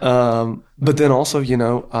 Yeah. But then also,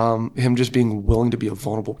 him just being willing to be a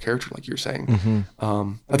vulnerable character, like you're saying.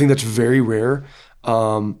 I think that's very rare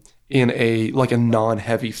in a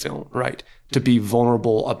non-heavy film, right? To be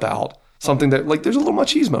vulnerable about something that there's a little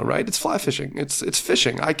machismo, right? It's fly fishing. It's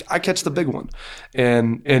fishing. I catch the big one.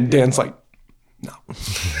 And Dan's like, no.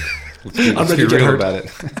 I'm ready to get hurt about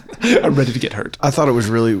it. I'm ready to get hurt. I thought it was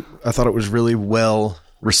really well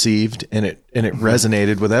received, and it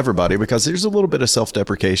resonated with everybody, because there's a little bit of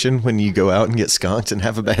self-deprecation when you go out and get skunked and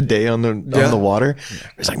have a bad day on the water.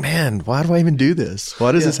 It's like, man, why do I even do this?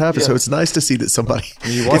 Why does this happen? So it's nice to see that somebody,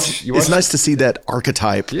 it's nice to see that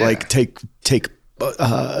archetype take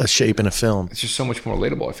a shape in a film. It's just so much more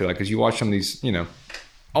relatable, I feel like, because you watch some of these,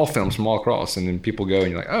 all films from all across, and then people go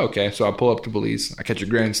and you're like, oh, okay, so I pull up to Belize, I catch a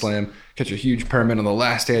grand slam, catch a huge permit on the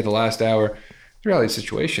last day at the last hour. The reality of the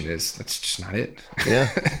situation is that's just not it. Yeah.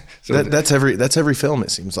 So that's every film, it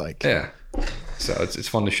seems like. Yeah. So it's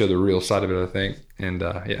fun to show the real side of it, I think. And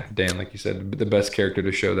Dan, like you said, the best character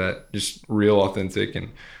to show that, just real, authentic, and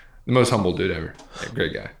the most humble dude ever.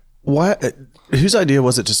 Great guy. Why? Whose idea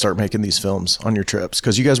was it to start making these films on your trips?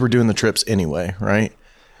 Because you guys were doing the trips anyway, right?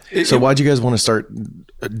 So why'd you guys want to start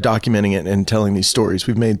documenting it and telling these stories?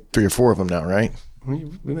 We've made 3 or 4 of them now, right? We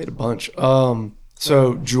made a bunch.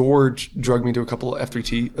 So George drugged me to a couple of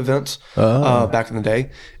F3T events back in the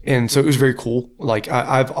day, and so it was very cool.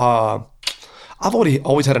 I've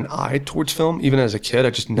always had an eye towards film, even as a kid.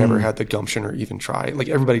 I just never had the gumption or even try.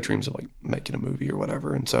 Everybody dreams of making a movie or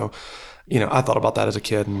whatever, and so I thought about that as a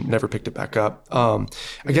kid and never picked it back up. I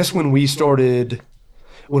guess when we started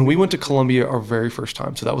when we went to Colombia our very first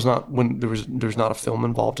time, so that was not when there's not a film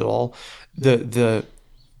involved at all. The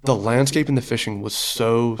landscape and the fishing was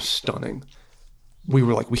so stunning. We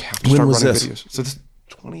were like, we have to When start was running this? videos. So this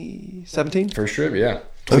 2017. First trip, yeah.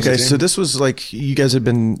 Okay, so this was like you guys had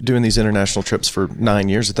been doing these international trips for 9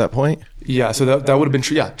 years at that point. Yeah, so that would have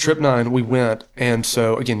been trip 9. We went, and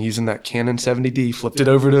so again using that Canon 70D, flipped it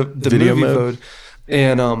over to the Video movie mode. mode,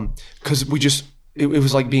 and because we just it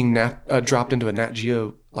was like being dropped into a Nat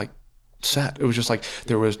Geo like set. It was just like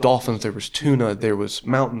there was dolphins, there was tuna, there was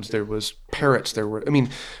mountains, there was parrots, we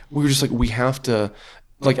were just like, we have to,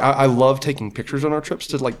 like, I love taking pictures on our trips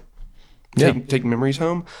to like take memories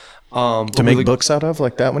home. To make books out of,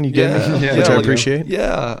 like that one you gave me, which I appreciate.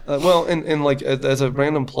 Yeah. Well, and like as a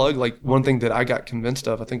random plug, like one thing that I got convinced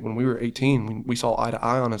of, I think when we were 18, we saw eye to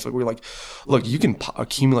eye on it. So we were like, look, you can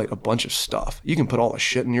accumulate a bunch of stuff. You can put all the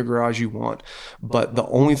shit in your garage you want. But the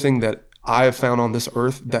only thing that I have found on this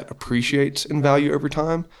earth that appreciates in value over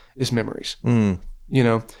time is memories. You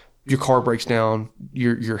know, your car breaks down,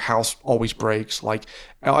 your house always breaks. Like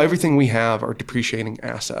everything we have are depreciating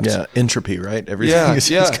assets. Yeah, entropy, right? Everything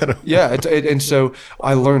is kind of and so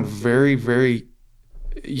I learned very, very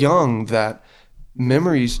young that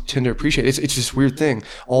memories tend to appreciate. It's this weird thing.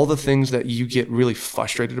 All the things that you get really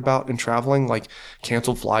frustrated about in traveling, like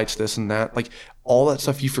canceled flights, this and that, like all that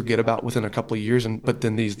stuff you forget about within a couple of years, but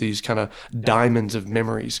then these kind of diamonds of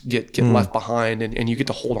memories get left behind, and you get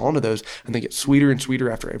to hold on to those, and they get sweeter and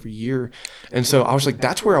sweeter after every year. And so I was like,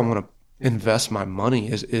 that's where I want to invest my money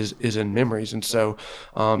is in memories. And so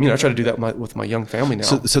I try to do that with my young family now.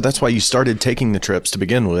 So that's why you started taking the trips to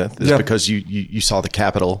begin with, is because you saw the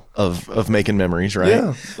capital of making memories, right?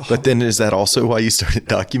 Yeah. But then is that also why you started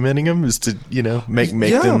documenting them, is to make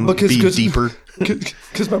them be deeper?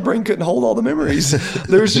 Because my brain couldn't hold all the memories.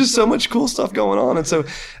 There's just so much cool stuff going on. And so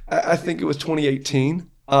I think it was 2018.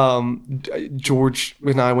 George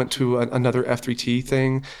and I went to another F3T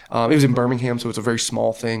thing. It was in Birmingham, so it's a very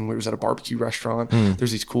small thing. It was at a barbecue restaurant.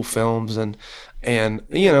 There's these cool films, and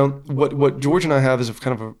you know what George and I have is a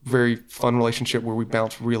kind of a very fun relationship where we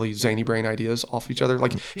bounce really zany brain ideas off each other.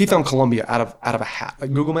 Like he found Colombia out of a hat,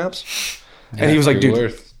 like Google Maps, and he was like,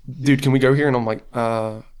 "Dude, can we go here?" And I'm like,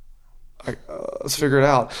 let's figure it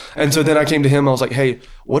out. And so then I came to him. I was like, "Hey,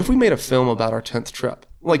 what if we made a film about our 10th trip?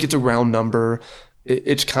 Like it's a round number."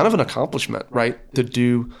 It's kind of an accomplishment, right? To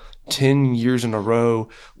do 10 years in a row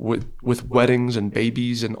with weddings and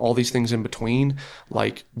babies and all these things in between.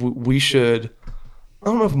 Like we should, I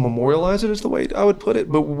don't know if memorialize it is the way I would put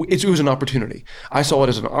it, but it was an opportunity. I saw it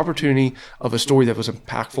as an opportunity of a story that was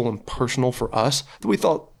impactful and personal for us that we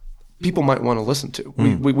thought people might want to listen to.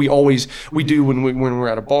 We always do when we're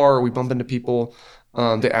at a bar, or we bump into people.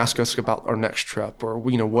 They ask us about our next trip, or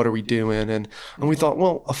what are we doing, and we thought,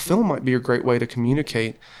 well, a film might be a great way to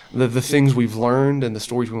communicate the things we've learned and the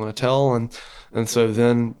stories we want to tell, and so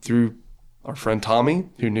then through our friend Tommy,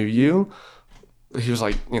 who knew you, he was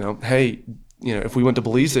like, hey, if we went to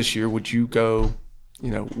Belize this year, would you go?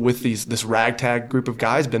 With this ragtag group of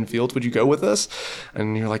guys, Ben Fields, would you go with us?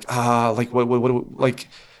 And you're like, what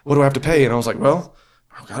do I have to pay? And I was like, well,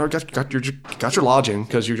 got your lodging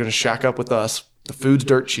because you're going to shack up with us. The food's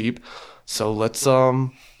dirt cheap, so let's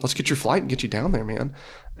get your flight and get you down there, man.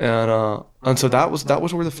 And so that was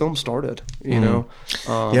where the film started. Yeah,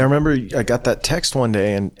 I remember I got that text one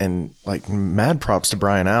day, and like mad props to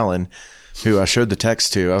Brian Allen, who I showed the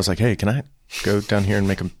text to. I was like, hey, can I go down here and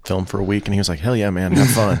make a film for a week? And he was like, hell yeah, man, have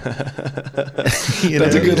fun.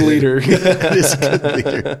 That's a good leader. That is a good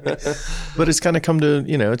leader. But it's kind of come to,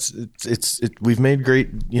 we've made great,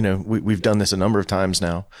 we've done this a number of times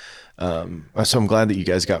now. So I'm glad that you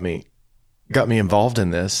guys got me involved in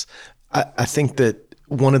this. I think that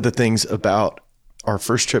one of the things about our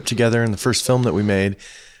first trip together and the first film that we made,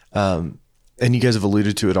 and you guys have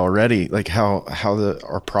alluded to it already, like how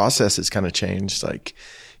our process has kind of changed. Like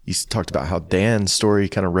you talked about how Dan's story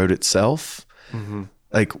kind of wrote itself. Mm-hmm.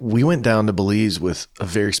 Like we went down to Belize with a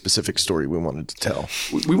very specific story we wanted to tell.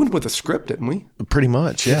 We went with a script, didn't we? Pretty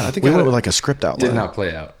much, yeah. I think we went with like a script outline. Did not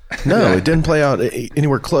play out. No, it didn't play out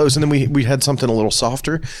anywhere close. And then we had something a little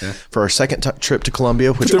softer for our second trip to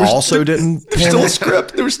Colombia, which also didn't. There was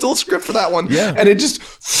still a script for that one. Yeah, and it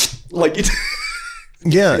just like it.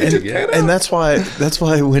 Yeah, and that's why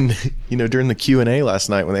when during the Q&A last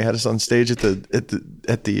night when they had us on stage at the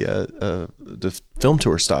film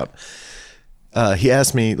tour stop, he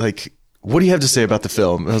asked me like, what do you have to say about the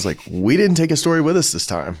film? And I was like, we didn't take a story with us this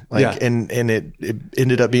time. And it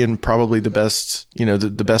ended up being probably the best,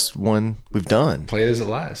 the best one we've done. Play it as it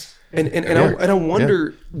lasts. And I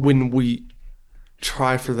wonder when we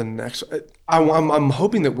try for the next, I'm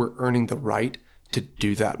hoping that we're earning the right to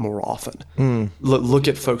do that more often. Look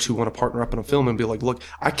at folks who want to partner up in a film and be like, look,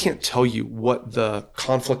 I can't tell you what the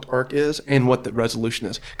conflict arc is and what the resolution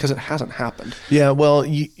is because it hasn't happened. Yeah, well,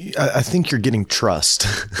 I think you're getting trust.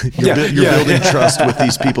 You're building trust with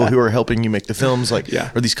these people who are helping you make the films, or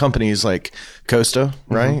these companies like Costa,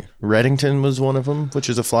 right? Reddington was one of them, which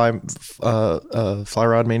is a fly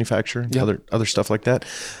rod manufacturer, other stuff like that,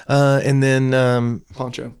 and then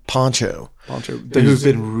Poncho. Who've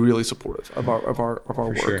been really supportive of our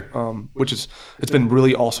work, sure. Which is it's been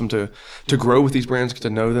really awesome to grow with these brands, get to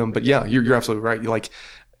know them. But yeah, you're absolutely right. Like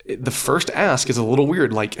the first ask is a little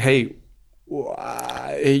weird. Like, hey,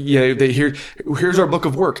 here's our book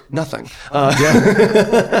of work. Nothing.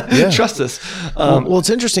 Trust us. Well, it's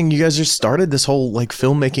interesting. You guys just started this whole like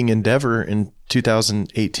filmmaking endeavor in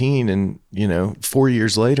 2018, and 4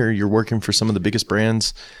 years later, you're working for some of the biggest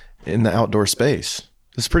brands in the outdoor space.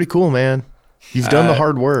 It's pretty cool, man. You've done the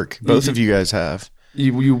hard work. Both of you guys have.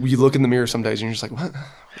 You look in the mirror some days and you're just like, what?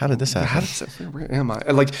 How did this happen? Where am I?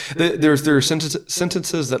 Like there are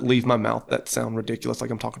sentences that leave my mouth that sound ridiculous.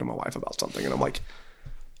 Like I'm talking to my wife about something and I'm like,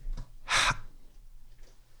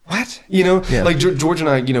 what? Like George and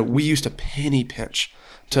I, we used to penny pinch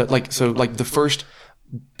to the first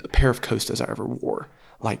pair of Costas I ever wore,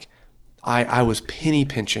 like I was penny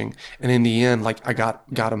pinching, and in the end, like I got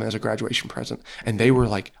them as a graduation present, and they were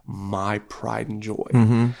like my pride and joy.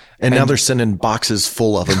 Mm-hmm. And now they're sending boxes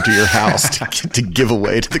full of them to your house to give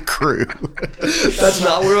away to the crew. That's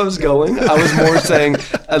not where I was going. I was more saying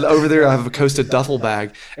over there I have a Costa duffel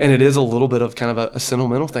bag, and it is a little bit of kind of a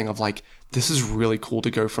sentimental thing of like, this is really cool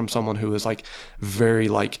to go from someone who is like very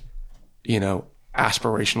like,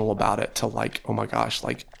 aspirational about it to like, oh my gosh,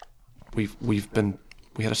 like we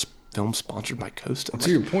had a film sponsored by Costa. To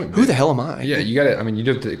your point, who the hell am I? Yeah, you got to. I mean, you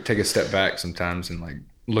do have to take a step back sometimes and like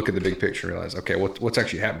look at the big picture, and realize, okay, what's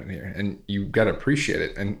actually happening here, and you got to appreciate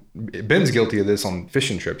it. And Ben's guilty of this on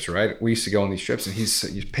fishing trips, right? We used to go on these trips, and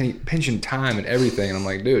he's pinching time and everything, and I'm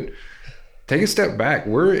like, dude, take a step back.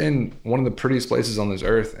 We're in one of the prettiest places on this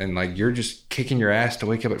earth, and like you're just kicking your ass to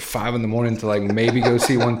wake up at 5 a.m. to like maybe go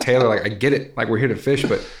see one tailor. Like I get it, like we're here to fish,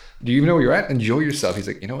 but do you even know where you're at? Enjoy yourself. He's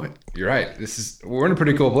like, you know what? You're right. We're in a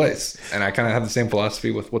pretty cool place. And I kind of have the same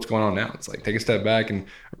philosophy with what's going on now. It's like, take a step back and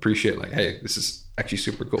appreciate like, hey, this is actually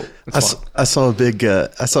super cool. I saw a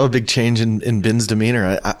big change in Ben's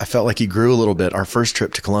demeanor. I felt like he grew a little bit. Our first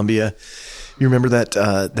trip to Colombia, you remember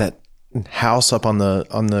that house up on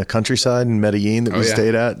the countryside in Medellin that we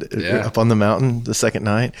stayed at up on the mountain the second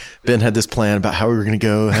night? Ben had this plan about how we were going to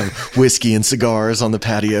go have whiskey and cigars on the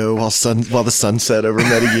patio while the sun set over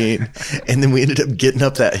Medellin. And then we ended up getting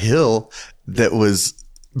up that hill that was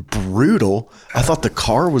brutal. I thought the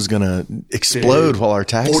car was going to explode while our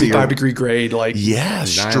taxi 45-degree grade, like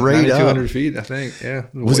straight up 9,200 feet, I think. Yeah,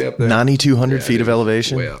 was it 9,200 feet of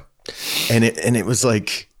elevation? Way up. And it was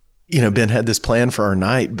like, Ben had this plan for our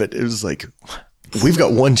night, but it was like, we've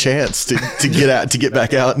got one chance to get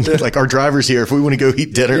back out. And like our driver's here. If we want to go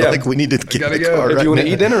eat dinner, like we need to get in the car. If you want to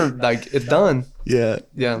eat dinner, like it's done. Yeah.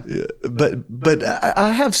 But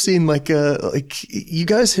I have seen like you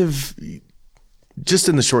guys have, just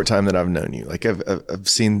in the short time that I've known you, like I've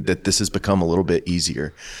seen that this has become a little bit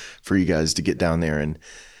easier for you guys to get down there and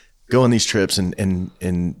go on these trips and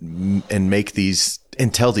make these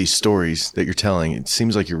and tell these stories that you're telling. It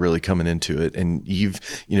seems like you're really coming into it, and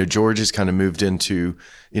George has kind of moved into,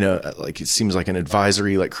 like it seems like an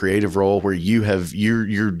advisory, like creative role where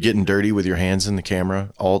you're getting dirty with your hands in the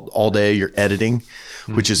camera all day. You're editing,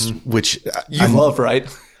 which you love, right?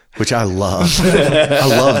 Which I love. I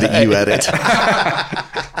love that you edit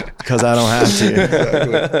because I don't have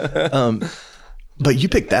to. But you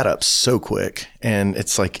picked that up so quick, and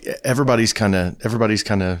it's like everybody's kind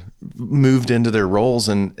of moved into their roles,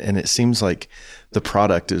 and it seems like the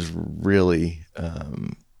product is really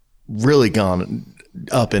gone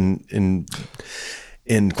up in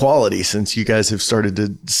quality since you guys have started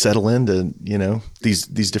to settle into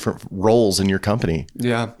these different roles in your company.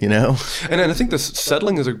 Yeah, and I think this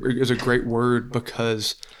settling is a great word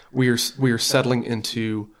because we are settling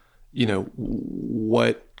into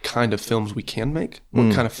what kind of films we can make,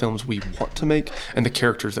 what kind of films we want to make, and the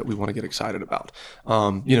characters that we want to get excited about.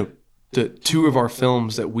 The two of our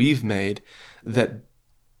films that we've made that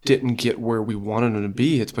didn't get where we wanted them to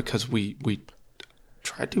be, it's because we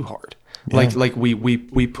tried too hard. Yeah. Like we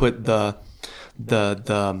put the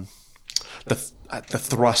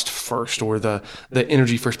thrust first, or the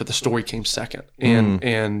energy first, but the story came second.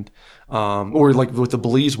 Or like with the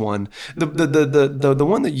Belize one, the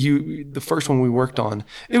one the first one we worked on,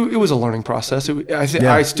 it was a learning process.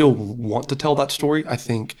 I still want to tell that story. I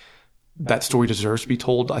think that story deserves to be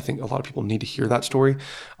told. I think a lot of people need to hear that story.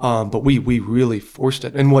 But we really forced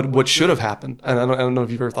it. And what should have happened, and I don't know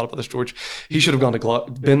if you've ever thought about this, George, he should have gone to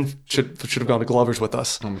Ben should have gone to Glover's with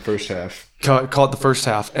us. On the first half. Caught the first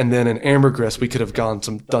half, and then in Ambergris we could have done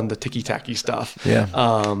the ticky-tacky stuff. Yeah.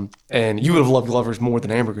 And you would have loved Glover's more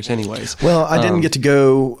than Ambergris anyways. Well, I didn't get to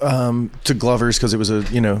go to Glover's because it was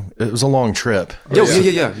a long trip. Yeah.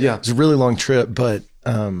 It was a really long trip, but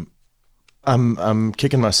I'm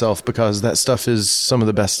kicking myself because that stuff is some of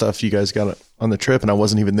the best stuff you guys got on the trip, and I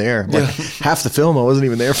wasn't even there. Like half the film, I wasn't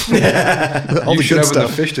even there for. All the good stuff.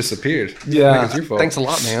 The fish disappeared. Yeah, it's your fault. Thanks a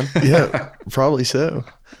lot, man. Yeah, probably so.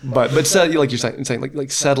 But like you're saying,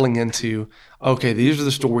 like settling into, okay, these are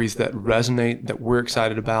the stories that resonate, that we're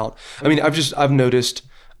excited about. I mean, I've noticed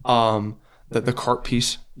that the carp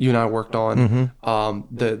piece you and I worked on,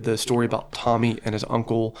 the story about Tommy and his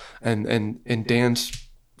uncle, and Dan's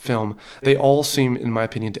film, they all seem, in my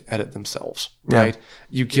opinion, to edit themselves, right? Yeah.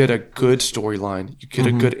 You get a good storyline, you get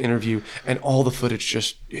a good interview, and all the footage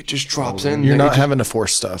just drops in. You're not having to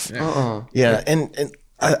force stuff. Yeah. And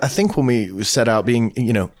I think when we set out being,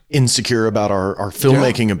 insecure about our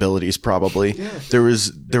filmmaking abilities, probably there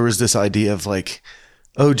was this idea of like,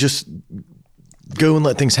 oh, just go and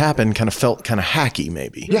let things happen. Kind of felt kind of hacky,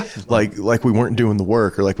 maybe. Yeah. Like we weren't doing the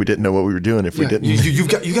work, or like we didn't know what we were doing if we didn't. You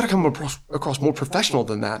got to come across more professional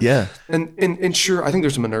than that. Yeah. And sure, I think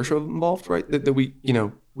there's some inertia involved, right? That we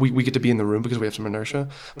we get to be in the room because we have some inertia,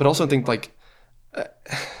 but also I think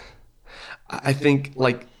I think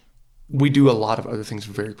we do a lot of other things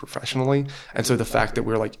very professionally, and so the fact that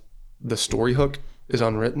we're like the story hook is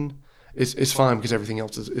unwritten. It's fine because everything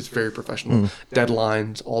else is very professional.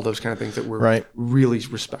 Deadlines, all those kind of things that we're really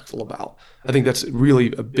respectful about. I think that's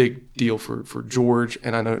really a big deal for George,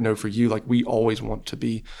 and I know for you. Like, we always want to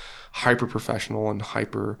be hyper professional and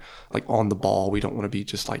hyper on the ball. We don't want to be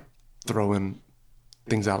just throwing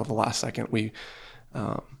things out at the last second. We've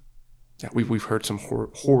heard some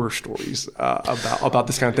horror stories about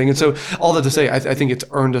this kind of thing, and so all that to say, I think it's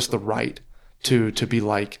earned us the right to be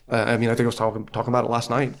I think I was talking about it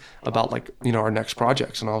last night about our next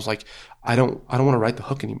projects, and I was like, I don't want to write the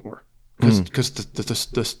hook anymore because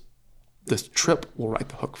this trip will write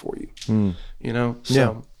the hook for you. So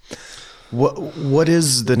yeah. What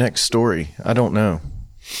is the next story? I don't know.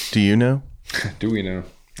 Do you know? Do we know?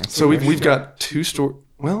 So we've got two stories.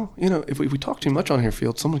 Well, if we talk too much on here,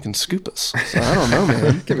 Field, someone can scoop us. So I don't know,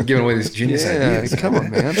 man. Giving away these genius ideas. Come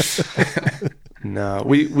on, man. No,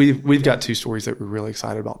 we've got two stories that we're really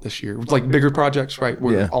excited about this year. It's bigger projects, right?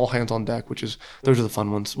 We're all hands on deck, those are the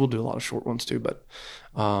fun ones. We'll do a lot of short ones too, but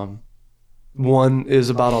one is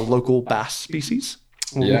about a local bass species.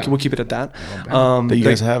 We'll keep it at that. That you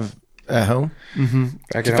guys have at home?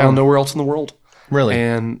 Mm-hmm. Found nowhere else in the world. Really?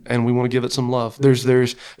 And we want to give it some love.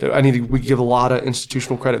 We give a lot of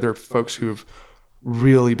institutional credit. There are folks who have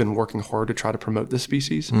really been working hard to try to promote this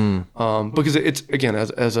species. Because it's, again,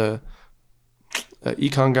 as a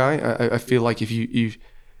econ guy, I feel like if you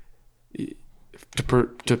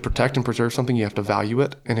to protect and preserve something, you have to value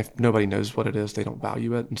it. And if nobody knows what it is, they don't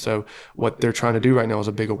value it. And so what they're trying to do right now is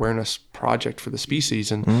a big awareness project for the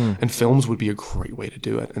species, and films would be a great way to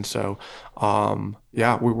do it. And so,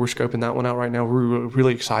 we're scoping that one out right now. We're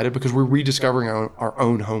really excited because we're rediscovering our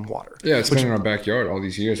own home water. Yeah, it's been in our backyard all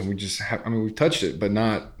these years, and we just we've touched it, but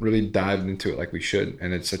not really dived into it like we should.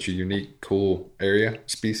 And it's such a unique, cool area,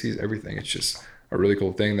 species, everything. It's just a really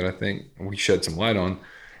cool thing that I think we shed some light on.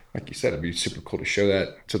 Like you said, it'd be super cool to show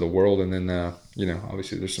that to the world. And then,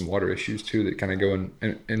 obviously there's some water issues too that kind of go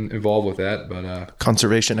and involve with that. But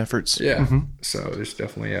conservation efforts. Yeah. So there's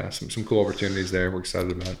definitely some cool opportunities there we're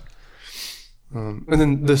excited about. And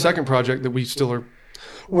then the second project that we still are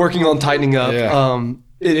working on tightening up,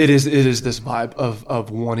 it is this vibe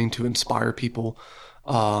of wanting to inspire people.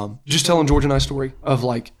 Just telling George and I story of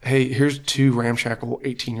hey, here's two ramshackle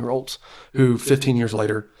 18-year-olds who 15 years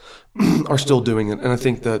later are still doing it. And I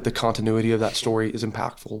think the continuity of that story is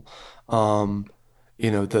impactful. I want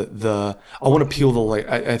to peel the layer.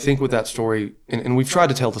 I think with that story, and we've tried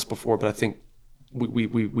to tell this before, but I think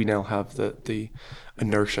we now have the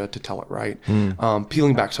inertia to tell it right.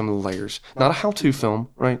 Peeling back some of the layers, not a how-to film,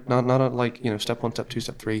 right? Not a step 1, step 2,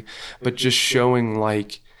 step 3, but just showing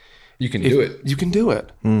you can do it. You can do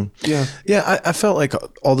it. Yeah. Yeah. I felt like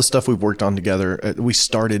all the stuff we've worked on together, we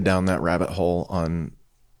started down that rabbit hole on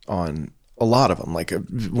a lot of them, like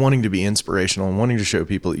wanting to be inspirational and wanting to show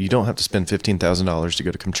people that you don't have to spend $15,000 to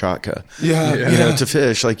go to Kamchatka. Yeah. To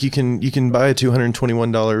fish. Like you can buy a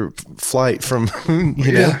 $221 flight from,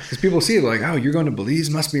 because people see it like, oh, you're going to Belize,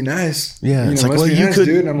 must be nice. Yeah, it's like, must well, be you nice, could-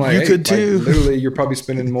 dude. And I'm like, you hey, could too. Like, literally, you're probably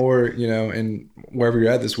spending more, in wherever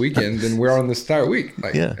you're at this weekend than we're on this entire week.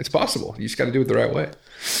 Like, Yeah. it's possible. You just got to do it the right way.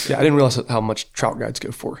 Yeah, I didn't realize how much trout guides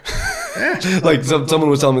go for. Like someone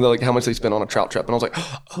was telling me like how much they spend on a trout trip, and I was like,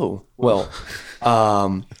 oh, well.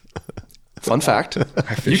 Fun fact: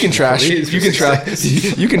 you can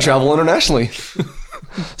travel internationally.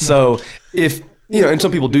 So if and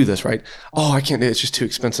some people do this, right? Oh, I can't. It's just too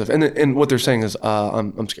expensive. And what they're saying is,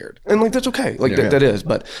 I'm scared, and like that's okay. Like that is,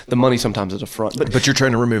 but the money sometimes is a front. But you're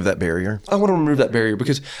trying to remove that barrier. I want to remove that barrier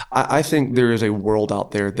because I think there is a world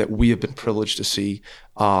out there that we have been privileged to see.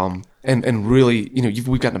 And really,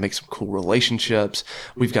 we've gotten to make some cool relationships.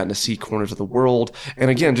 We've gotten to see corners of the world.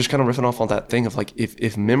 And again, just kind of riffing off on that thing of like,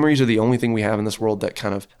 if memories are the only thing we have in this world that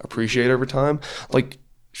kind of appreciate over time, like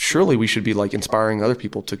surely we should be like inspiring other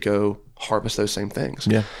people to go harvest those same things.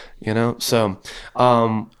 Yeah. So,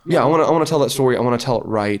 I want to tell that story. I want to tell it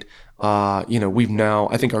right. We've now,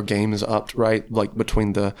 I think our game is upped, right? Like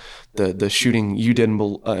between the shooting you did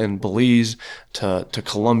in Belize to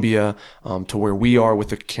Colombia, to where we are with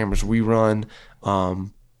the cameras we run.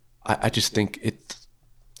 I just think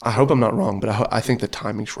I hope I'm not wrong, but I think the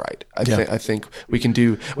timing's right. I think we can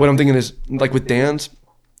do, what I'm thinking is like with Dan's,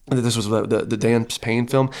 this was the Dan's Payne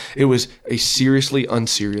film. It was a seriously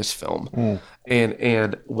unserious film.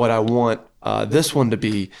 And what I want this one to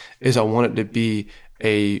be is I want it to be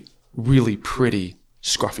a really pretty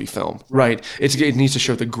scruffy film, right? It needs to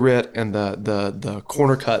show the grit and the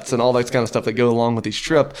corner cuts and all that kind of stuff that go along with each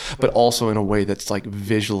trip, but also in a way that's like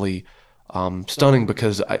visually stunning,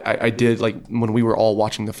 because I did, like when we were all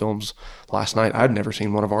watching the films last night, I'd never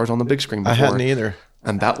seen one of ours on the big screen before. I hadn't either.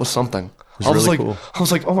 And that was something. It was really cool. I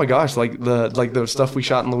was like, oh my gosh, like the stuff we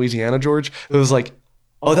shot in Louisiana, George, it was like,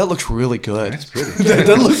 oh, that looks really good. That's pretty.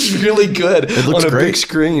 that looks really good looks on a great. big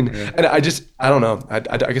screen. Yeah. And I don't know. I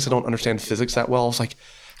guess I don't understand physics that well. I was like,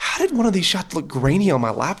 how did one of these shots look grainy on my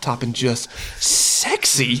laptop and just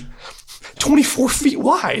sexy? 24 feet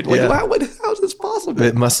wide. Like, how is this possible?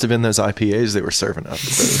 It must have been those IPAs they were serving up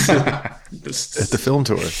at the film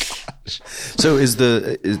tour. So is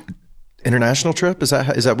the international trip, is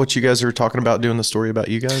that what you guys are talking about, doing the story about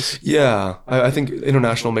you guys? Yeah, I think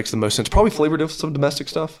international makes the most sense. Probably flavored with some domestic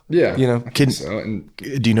stuff. Yeah, And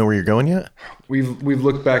do you know where you're going yet? We've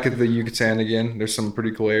looked back at the Yucatan again. There's some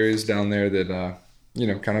pretty cool areas down there that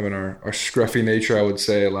kind of in our scruffy nature, I would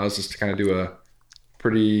say, allows us to kind of do a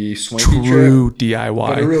pretty swanky true trip, DIY,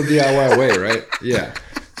 but a real DIY way, right? Yeah.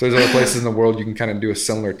 So there's other places in the world you can kind of do a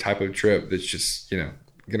similar type of trip that's just going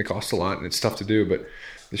to cost a lot and it's tough to do, but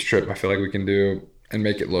this trip I feel like we can do and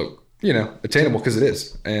make it look, attainable, because it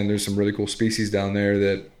is. And there's some really cool species down there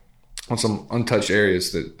that on some untouched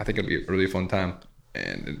areas that I think it'll be a really fun time,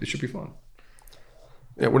 and it should be fun.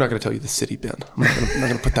 Yeah, we're not going to tell you the city, Ben. I'm not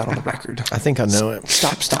going to put that on the record. I think I know it.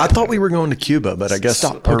 Stop. I thought we were going to Cuba, but I guess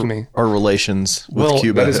Stop poking me. Our relations with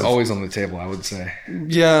Cuba. That is always on the table, I would say.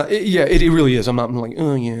 Yeah, it really is. I'm like,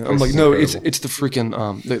 oh yeah. I'm like, no, incredible. it's the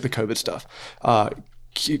freaking the COVID stuff.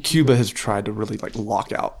 Cuba has tried to really like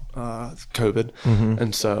lock out COVID,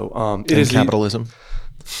 and so it is capitalism.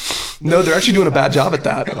 No, they're actually doing a bad job at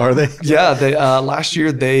that. Are they? Yeah, they last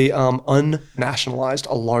year they unnationalized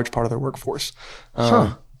a large part of their workforce.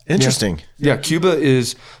 Interesting. Yeah, Cuba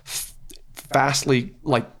is fastly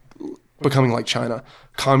like becoming like China,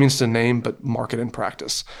 communist in name but market in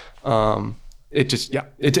practice.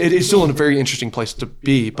 It's still a very interesting place to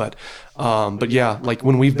be, but yeah, like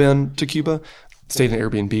when we've been to Cuba, stayed in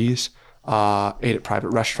Airbnbs, ate at private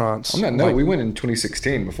restaurants. On that note, we went in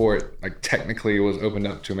 2016 before it like technically was opened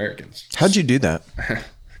up to Americans. How'd you do that? A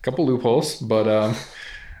couple loopholes, but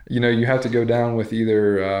you have to go down with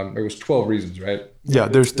either there was 12 reasons, right? Yeah,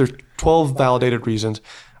 there's 12 validated reasons,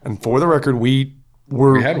 and for the record, we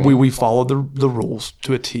followed the rules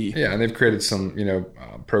to a T. Yeah, and they've created some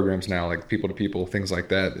programs now like people to people, things like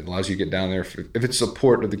that. It allows you to get down there if it's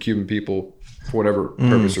support of the Cuban people for whatever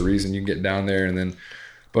purpose or reason. You can get down there, and then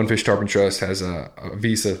Bonefish Tarpon Trust has a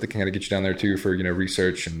visa that can kind of get you down there too for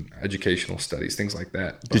research and educational studies, things like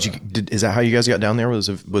that. But, is that how you guys got down there?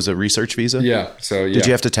 Was a research visa? Yeah. So yeah. Did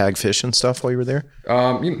you have to tag fish and stuff while you were there?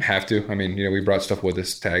 You didn't have to. I mean, we brought stuff with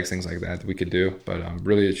us, tags, things like that we could do. But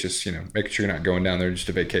really, it's just making sure you're not going down there just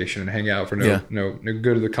to vacation and hang out for no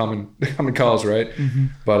good of the common cause, right? Mm-hmm.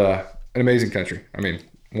 But an amazing country. I mean,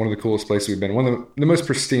 one of the coolest places we've been. One of the most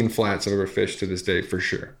pristine flats I've ever fished to this day, for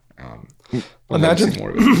sure. I'd love to see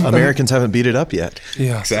more of it. Americans haven't beat it up yet.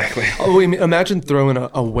 Yeah. Exactly. Oh, I mean, imagine throwing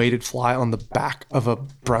a weighted fly on the back of a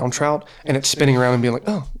brown trout and it's spinning around and being like,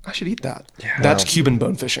 oh, I should eat that. That's Cuban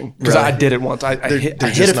bone fishing. Because Really? I did it once. I hit they're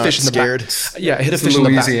a just fish in the not back. scared? Yeah, I hit a It's fish the in the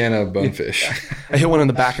back. Louisiana bonefish. I hit one in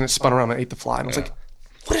the back and it spun around and ate the fly. And I was like,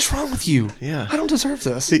 what is wrong with you? Yeah. I don't deserve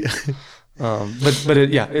this. But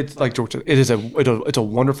it's like George said, it's a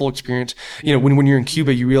wonderful experience. You know, when you're in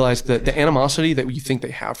Cuba, you realize that the animosity that you think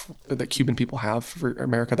that Cuban people have for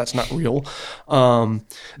America, that's not real.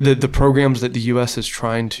 The programs that the U.S. is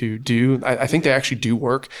trying to do, I think they actually do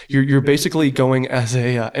work. You're basically going as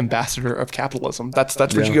a ambassador of capitalism. That's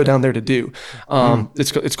what you go down there to do.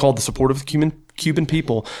 It's called the support of the Cuban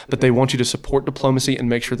people, but they want you to support diplomacy and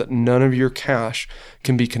make sure that none of your cash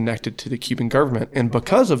can be connected to the Cuban government. And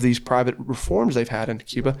because of these private reforms they've had in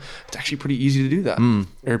Cuba, it's actually pretty easy to do that.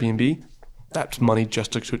 Airbnb, that's money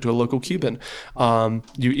just to a local Cuban.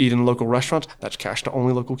 You eat in local restaurants, that's cash to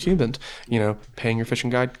only local Cubans. You know, paying your fishing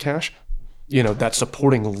guide cash, you know, that's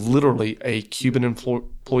supporting literally a Cuban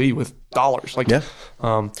employee with dollars. Like, Yeah.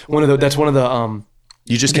 that's one of the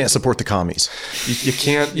You just can't support the commies.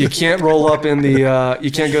 you can't roll up in the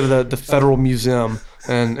you can't go to the Federal Museum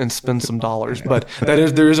and spend some dollars. But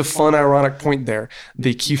there is a fun ironic point there.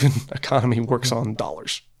 The Cuban economy works on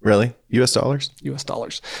dollars. Really? U.S. dollars? US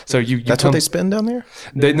dollars. So you That's what they spend down there?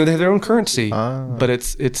 they have their own currency, but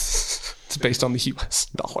it's based on the US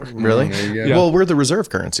dollar. Really? There you go. Yeah. Well, we're the reserve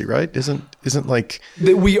currency, right? Isn't like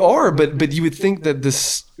That we are, but you would think that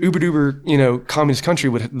this uber you know communist country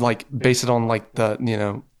would like base it on like the you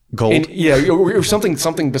know gold? or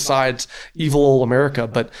something besides evil old America.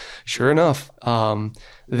 But sure enough,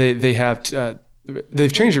 they have.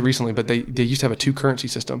 They've changed it recently, but they used to have a two currency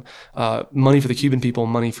system: money for the Cuban people,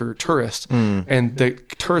 money for tourists. And the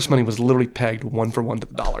tourist money was literally pegged 1-for-1 to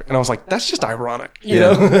the dollar. And I was like, that's just ironic, you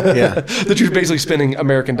know? Yeah. That you're basically spending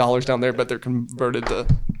American dollars down there, but they're converted to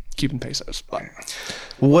Cuban pesos. But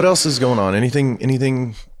What else is going on?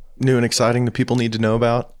 Anything new and exciting that people need to know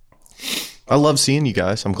about? I love seeing you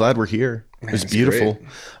guys. I'm glad we're here. It was it's beautiful. great.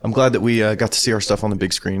 I'm glad that we got to see our stuff on the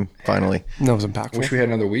big screen finally. that was impactful. Wish we had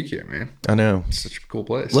another week here, man. I know. It's such a cool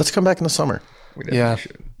place. Let's come back in the summer. We definitely Yeah,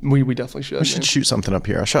 should. we definitely should. We should shoot something up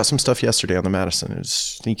here. I shot some stuff yesterday on the Madison.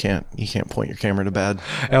 You can't point your camera to bad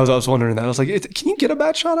I was wondering that. I was like, can you get a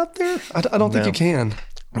bad shot up there? I don't think No. you can.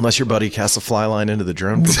 unless your buddy casts a fly line into the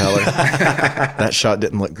drone propeller. That shot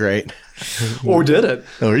didn't look great. Or did it?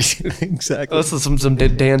 Or exactly. That's some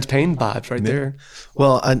Dan's Pain vibes right there.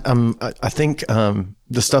 Well, I think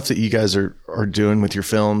the stuff that you guys are doing with your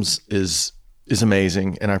films is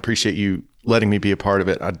amazing, and I appreciate you letting me be a part of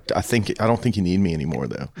it. I don't think you need me anymore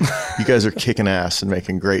though. You guys are kicking ass and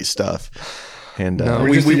making great stuff. And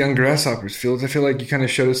We're just the young grasshoppers, Fields. I feel like you kind of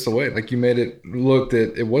showed us the way. Like you made it look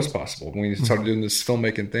that it was possible. When you started doing this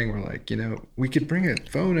filmmaking thing, we're like, we could bring a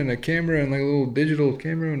phone and a camera and like a little digital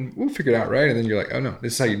camera and we'll figure it out, right? And then you're like, oh no,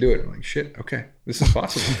 this is how you do it. I'm like, shit, okay, this is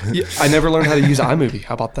possible. Yeah, I never learned how to use iMovie.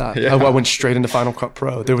 How about that? Yeah. I went straight into Final Cut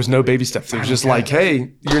Pro. There was no baby steps. It was just like,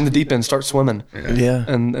 hey, you're in the deep end, start swimming. yeah.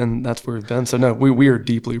 And that's where we've been. So no, we are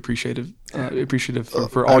deeply appreciative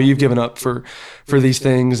for all you've given up for these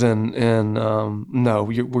things. And no,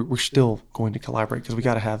 we're still going to collaborate because we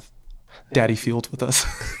got to have Daddy Fields with us.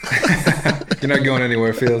 You're not going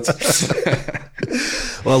anywhere, Fields.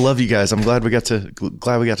 Well, I love you guys. I'm glad we got to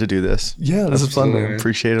do this. Yeah, this is fun, Absolutely, man. man.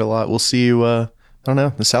 Appreciate it a lot. We'll see you. I don't know,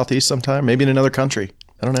 in the Southeast sometime, maybe in another country.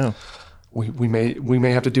 I don't know. We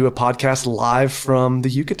may have to do a podcast live from the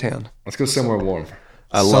Yucatan. Let's go somewhere warm.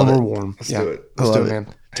 I love Somewhere it. warm. Let's yeah. do it. Let's I do love it, it. man.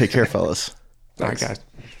 Take care, fellas. All right, guys.